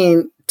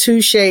buying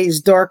 2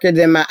 shades darker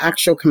than my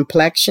actual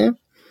complexion.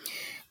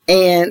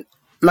 And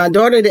my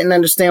daughter didn't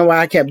understand why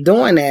I kept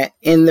doing that.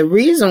 And the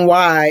reason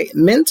why,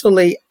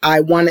 mentally, I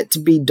wanted to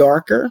be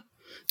darker.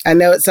 I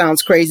know it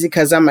sounds crazy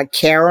because I'm a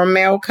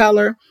caramel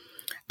color.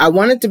 I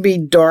wanted to be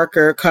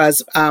darker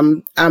because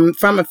I'm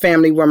from a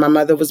family where my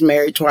mother was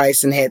married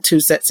twice and had 2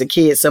 sets of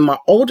kids. So my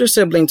older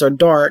siblings are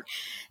dark.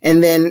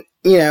 And then,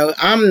 you know,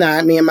 I'm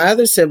not. Me and my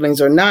other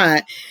siblings are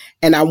not.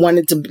 And I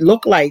wanted to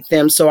look like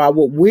them. So I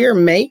would wear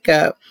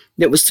makeup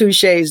that was 2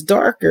 shades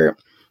darker.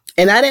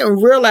 And I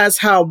didn't realize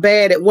how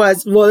bad it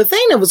was. Well, the thing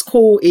that was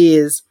cool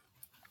is,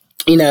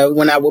 you know,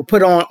 when I would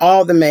put on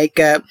all the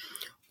makeup,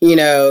 you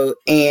know,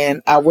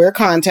 and I wear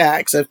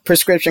contacts,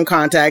 prescription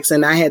contacts,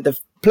 and I had the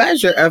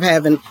pleasure of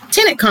having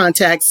tinted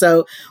contacts.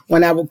 So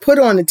when I would put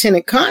on the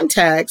tinted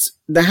contacts,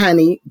 the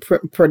honey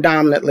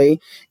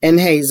predominantly and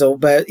hazel,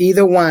 but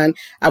either one,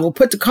 I would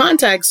put the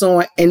contacts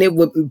on and it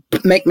would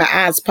make my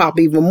eyes pop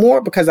even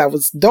more because I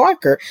was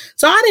darker.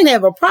 So I didn't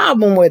have a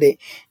problem with it.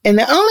 And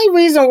the only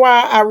reason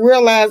why I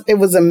realized it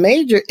was a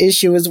major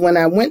issue is when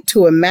I went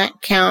to a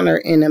MAC counter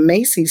in a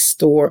Macy's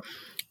store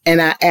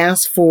and I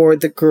asked for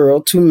the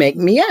girl to make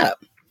me up.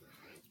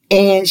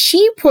 And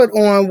she put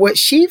on what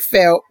she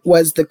felt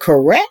was the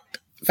correct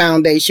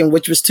foundation,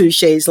 which was 2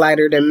 shades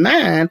lighter than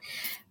mine.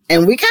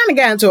 And we kind of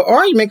got into an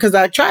argument because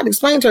I tried to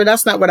explain to her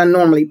that's not what I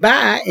normally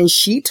buy. And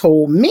she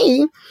told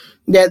me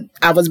that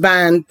I was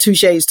buying 2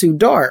 shades too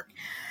dark.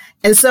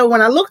 And so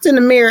when I looked in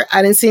the mirror,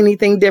 I didn't see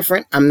anything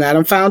different. I'm not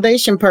a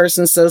foundation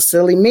person, so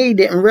silly me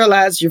didn't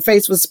realize your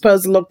face was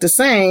supposed to look the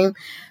same.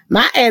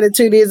 My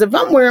attitude is if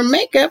I'm wearing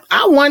makeup,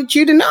 I want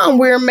you to know I'm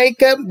wearing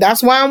makeup.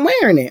 That's why I'm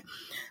wearing it.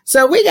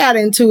 So we got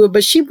into it,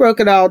 but she broke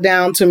it all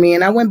down to me,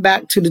 and I went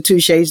back to the 2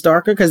 shades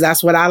darker because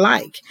that's what I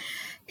like.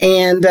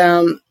 And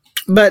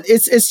but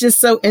it's just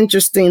so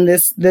interesting,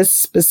 this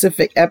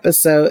specific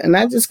episode, and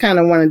I just kind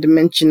of wanted to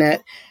mention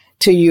that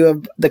to you,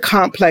 of the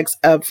complex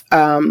of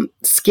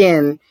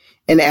skin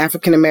in the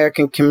African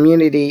American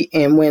community,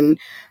 and when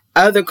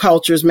other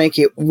cultures make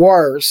it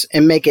worse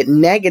and make it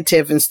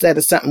negative instead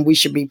of something we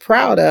should be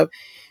proud of,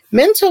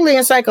 mentally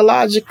and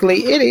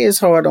psychologically, it is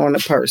hard on a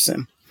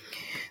person.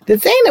 The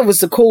thing that was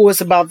the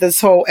coolest about this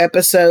whole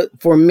episode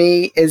for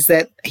me is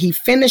that he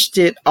finished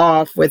it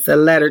off with a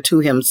letter to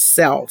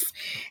himself.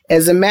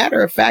 As a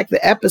matter of fact,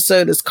 the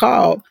episode is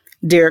called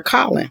Dear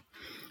Colin.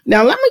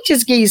 Now, let me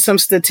just give you some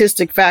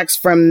statistic facts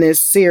from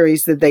this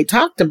series that they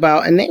talked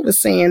about. And they were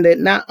saying that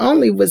not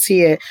only was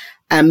he an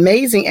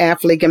amazing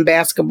athlete in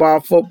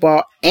basketball,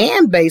 football,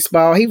 and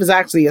baseball, he was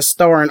actually a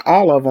star in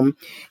all of them.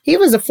 He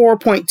was a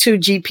 4.2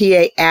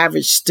 GPA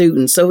average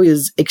student, so he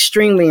was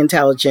extremely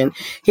intelligent.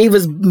 He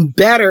was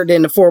better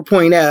than the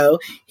 4.0.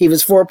 He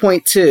was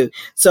 4.2.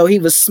 So he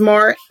was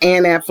smart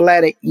and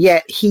athletic,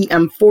 yet he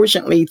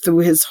unfortunately, through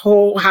his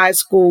whole high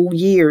school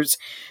years,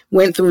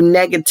 went through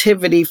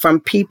negativity from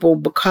people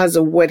because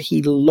of what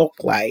he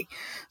looked like.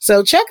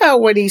 So check out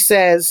what he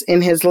says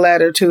in his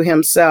letter to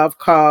himself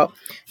called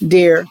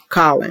Dear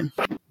Colin.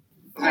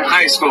 In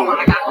high school,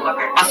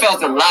 I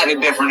felt a lot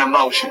of different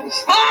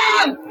emotions.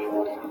 Mom!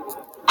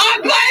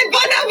 I'm playing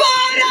for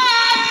Nevada!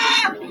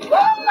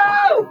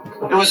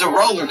 It was a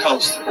roller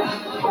coaster.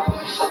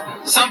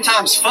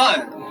 Sometimes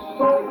fun,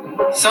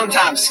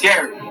 sometimes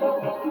scary.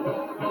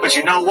 But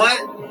you know what?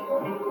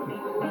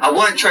 I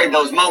wouldn't trade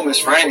those moments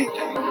for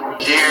anything.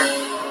 Dear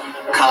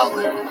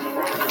Colin,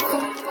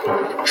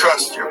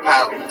 trust your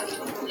power.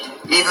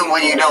 Even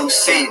when you don't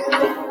see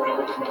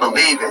it,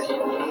 believe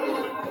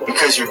it,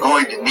 because you're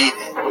going to need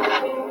it.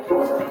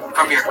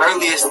 From your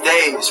earliest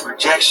days,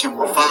 rejection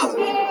will follow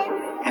you,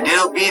 and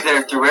it'll be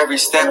there through every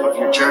step of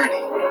your journey.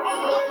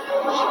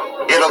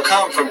 It'll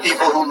come from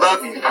people who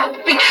love you.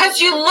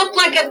 Because you look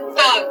like a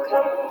thug.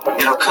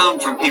 It'll come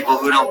from people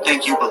who don't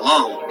think you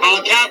belong.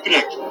 Colin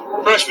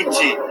Kaepernick, freshman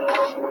team.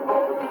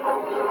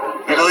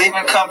 It'll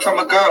even come from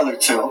a girl or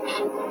two.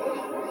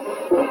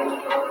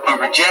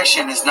 But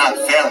rejection is not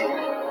failure.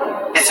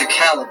 It's a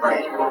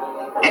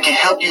calibrator. It can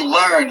help you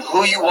learn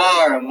who you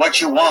are and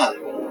what you want.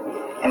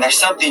 And there's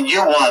something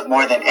you want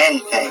more than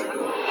anything.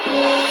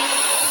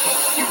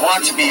 You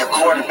want to be a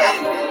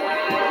quarterback.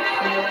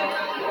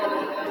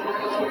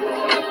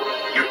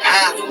 Your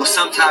path will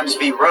sometimes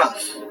be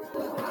rough,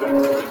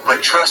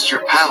 but trust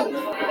your power.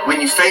 When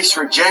you face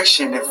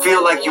rejection and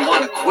feel like you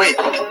want to quit,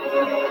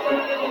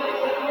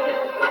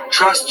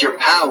 trust your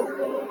power.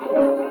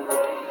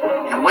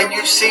 And when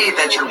you see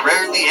that you're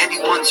rarely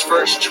anyone's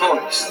first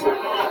choice,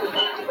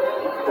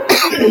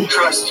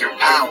 trust your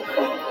power.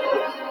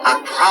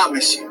 I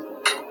promise you,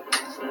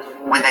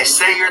 when they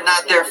say you're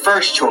not their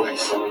first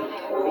choice,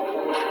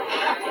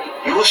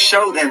 you will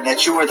show them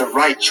that you are the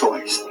right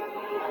choice.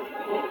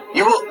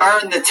 You will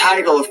earn the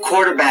title of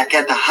quarterback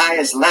at the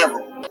highest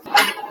level.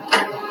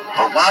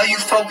 But while you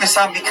focus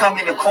on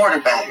becoming a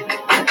quarterback,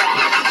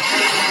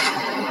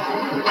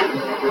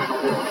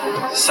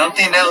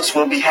 something else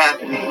will be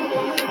happening.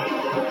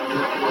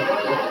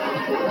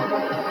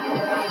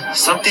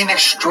 Something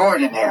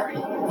extraordinary.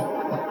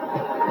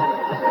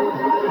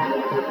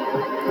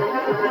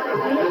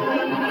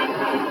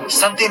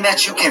 Something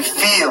that you can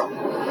feel,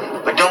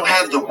 but don't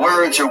have the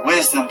words or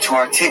wisdom to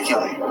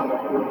articulate.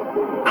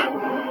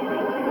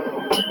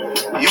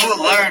 You will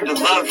learn to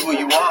love who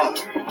you are,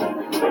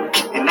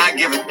 and not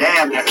give a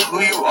damn that who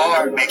you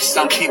are makes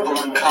some people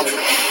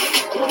uncomfortable.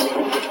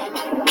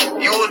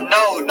 You will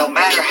know no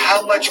matter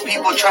how much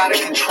people try to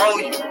control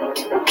you.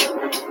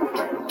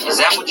 Is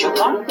that what you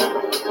want?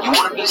 You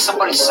want to be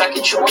somebody's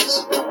second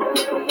choice?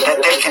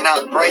 That they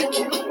cannot break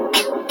you.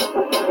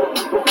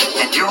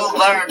 And you will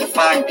learn to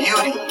find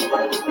beauty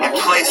in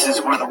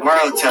places where the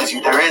world tells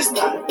you there is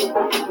none.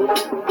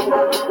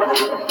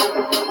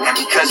 And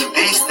because of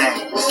these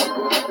things,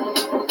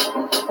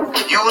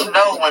 you will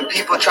know when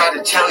people try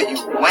to tell you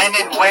when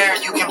and where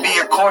you can be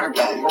a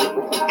quarterback.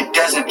 It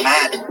doesn't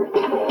matter.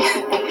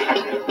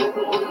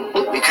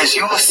 Because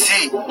you will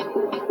see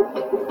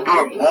you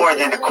are more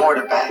than a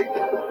quarterback.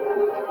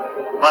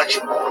 Much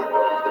more.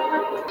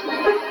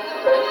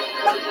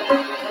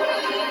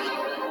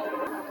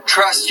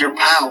 Trust your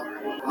power.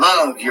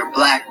 Love your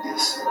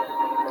blackness.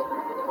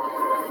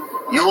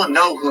 You will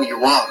know who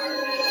you are.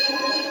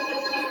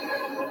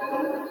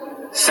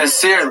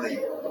 Sincerely,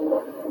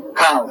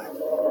 Colin.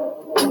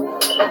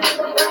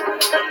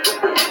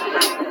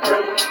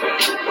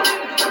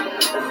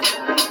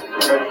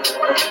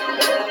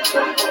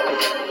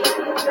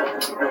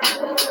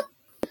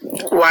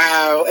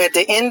 Wow. At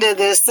the end of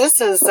this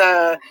is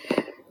the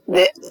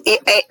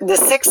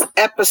 6th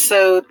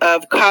episode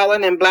of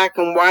Colin in Black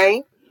and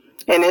White,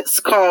 and it's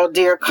called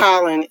Dear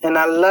Colin. And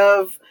I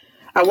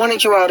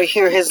wanted you all to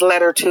hear his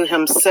letter to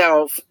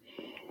himself.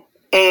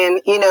 And,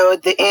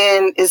 at the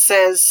end it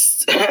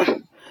says,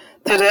 to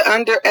the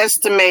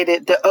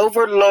underestimated, the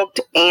overlooked,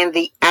 and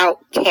the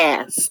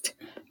outcast,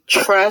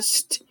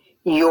 trust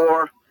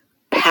your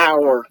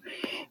power.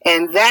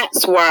 And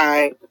that's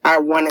why I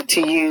wanted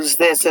to use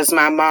this as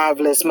my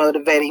Marvelous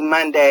Motivating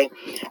Monday.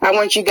 I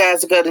want you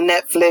guys to go to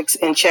Netflix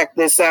and check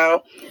this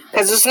out,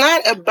 because it's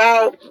not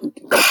about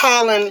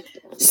Colin.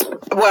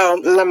 Well,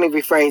 let me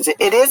rephrase it.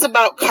 It is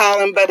about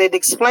Colin, but it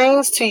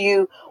explains to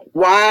you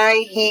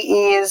why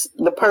he is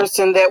the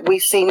person that we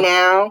see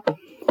now.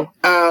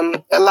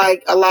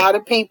 Like a lot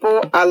of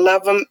people, I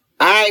love him.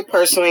 I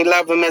personally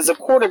love him as a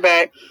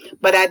quarterback,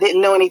 but I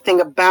didn't know anything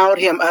about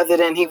him other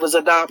than he was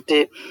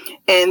adopted.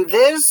 And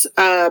this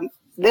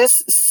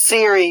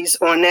series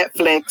on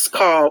Netflix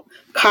called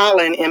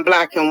Colin in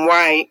Black and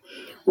White,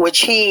 which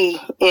he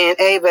and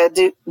Ava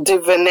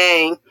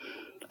DuVernay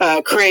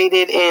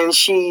created, and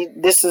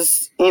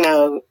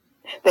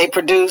they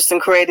produced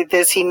and created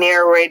this. He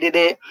narrated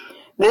it.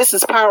 This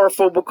is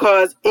powerful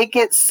because it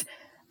gets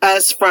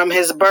us from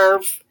his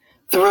birth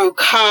through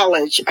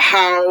college,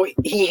 how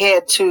he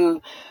had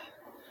to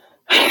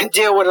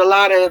deal with a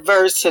lot of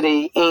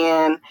adversity.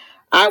 And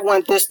I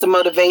want this to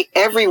motivate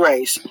every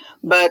race,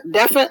 but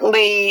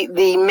definitely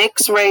the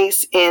mixed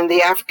race and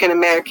the African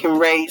American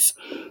race.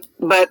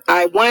 But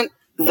I want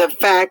the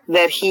fact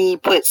that he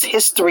puts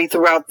history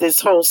throughout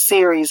this whole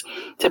series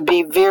to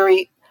be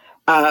very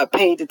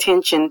paid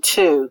attention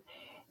to.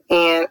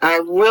 And I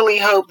really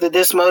hope that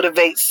this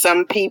motivates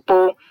some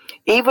people,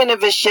 even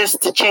if it's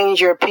just to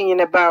change your opinion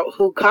about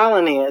who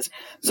Colin is.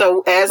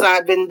 So as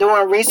I've been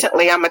doing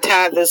recently, I'm going to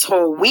tie this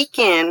whole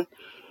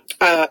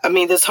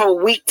this whole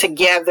week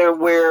together,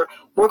 where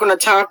we're going to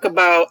talk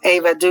about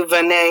Ava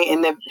DuVernay.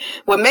 And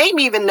what made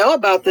me even know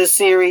about this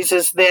series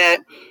is that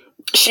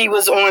she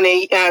was on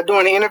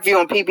doing an interview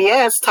on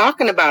PBS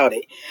talking about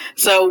it.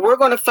 So we're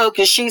going to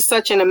focus. She's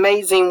such an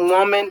amazing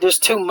woman. There's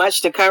too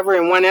much to cover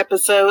in one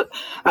episode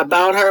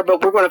about her,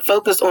 but we're going to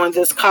focus on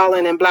this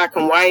Colin in Black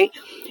and White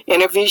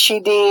interview she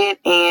did,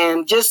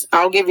 and just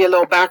I'll give you a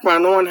little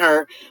background on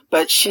her.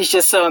 But she's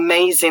just so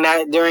amazing.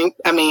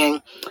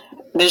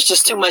 There's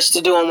just too much to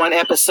do in one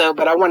episode,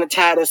 but I want to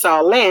tie this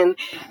all in.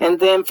 And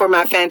then for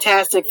my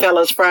Fantastic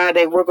Fellows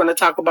Friday, we're going to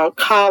talk about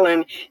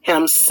Colin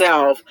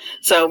himself.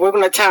 So we're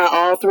going to tie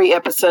all 3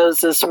 episodes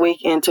this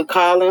week into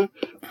Colin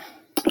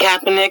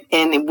Kaepernick,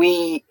 and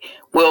we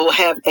will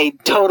have a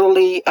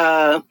totally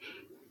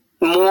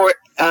more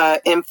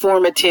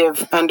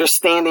informative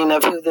understanding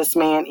of who this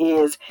man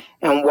is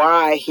and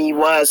why he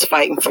was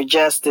fighting for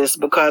justice,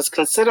 because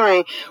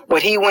considering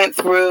what he went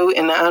through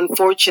and the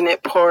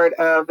unfortunate part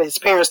of his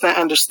parents not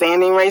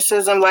understanding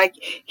racism like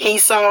he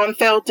saw and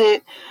felt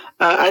it,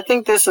 I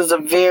think this is a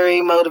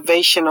very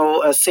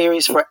motivational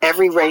series for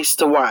every race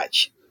to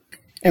watch.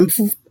 And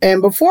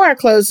before I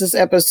close this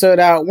episode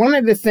out, one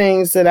of the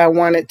things that I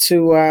wanted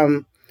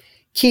to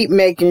keep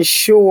making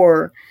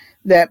sure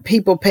that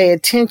people pay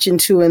attention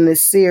to in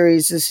this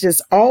series is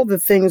just all the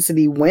things that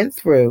he went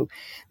through.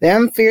 The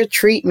unfair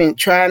treatment,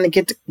 trying to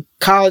get to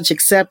college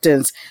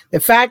acceptance, the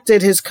fact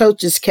that his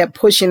coaches kept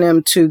pushing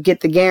him to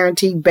get the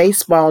guaranteed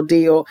baseball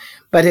deal,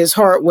 but his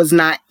heart was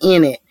not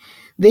in it.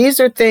 These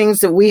are things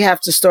that we have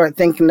to start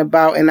thinking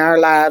about in our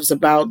lives,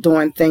 about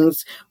doing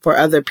things for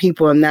other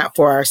people and not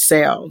for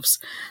ourselves.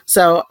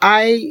 So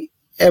I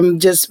am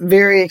just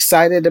very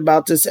excited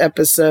about this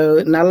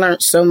episode, and I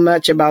learned so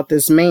much about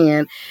this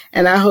man,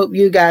 and I hope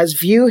you guys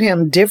view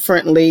him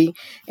differently.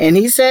 And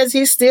he says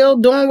he's still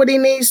doing what he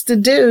needs to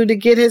do to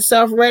get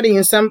himself ready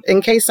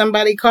in case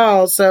somebody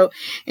calls. So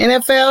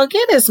NFL,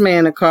 get this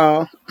man a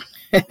call.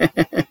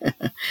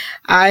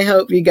 I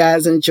hope you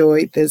guys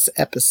enjoyed this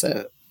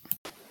episode.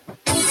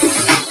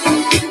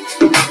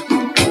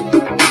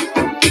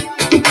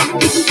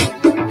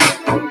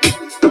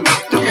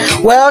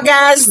 Well,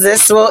 guys,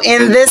 this will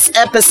end this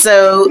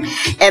episode,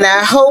 and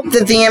I hope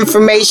that the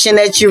information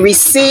that you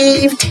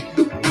received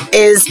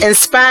is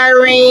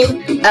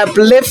inspiring,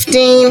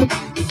 uplifting,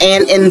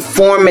 and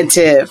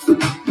informative.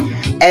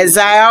 As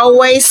I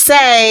always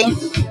say,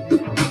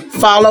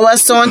 follow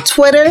us on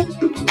Twitter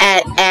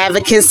at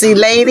Advocacy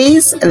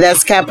Ladies.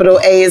 That's capital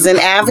A as in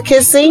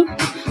advocacy,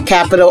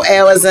 capital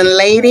L as in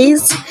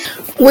ladies.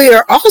 We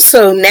are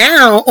also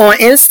now on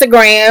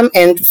Instagram,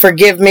 and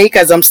forgive me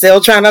because I'm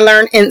still trying to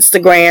learn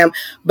Instagram,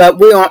 but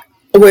we are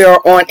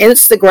on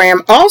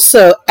Instagram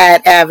also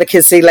at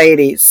Advocacy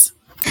Ladies.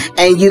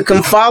 And you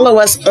can follow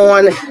us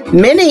on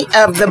many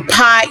of the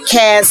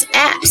podcast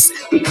apps.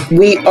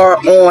 We are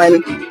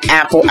on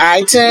Apple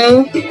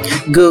iTunes,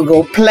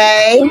 Google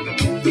Play,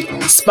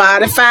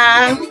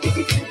 Spotify,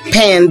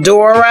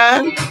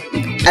 Pandora,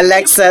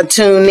 Alexa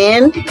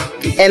TuneIn,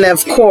 and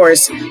of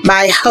course,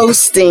 my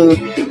hosting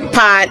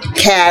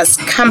podcast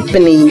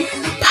company,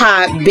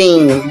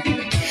 Podbean.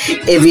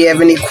 If you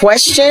have any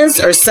questions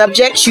or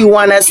subjects you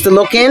want us to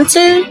look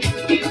into,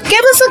 give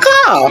us a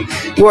call.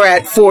 We're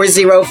at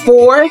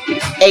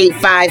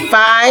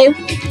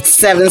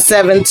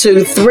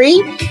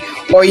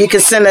 404-855-7723, or you can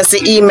send us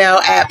an email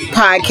at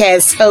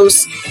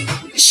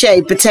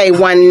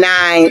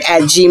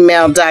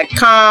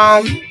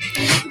podcasthost@shaypate19@gmail.com.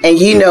 And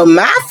you know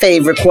my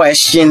favorite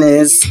question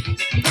is,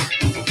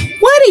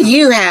 what do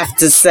you have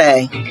to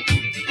say?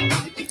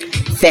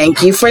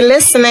 Thank you for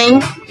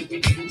listening.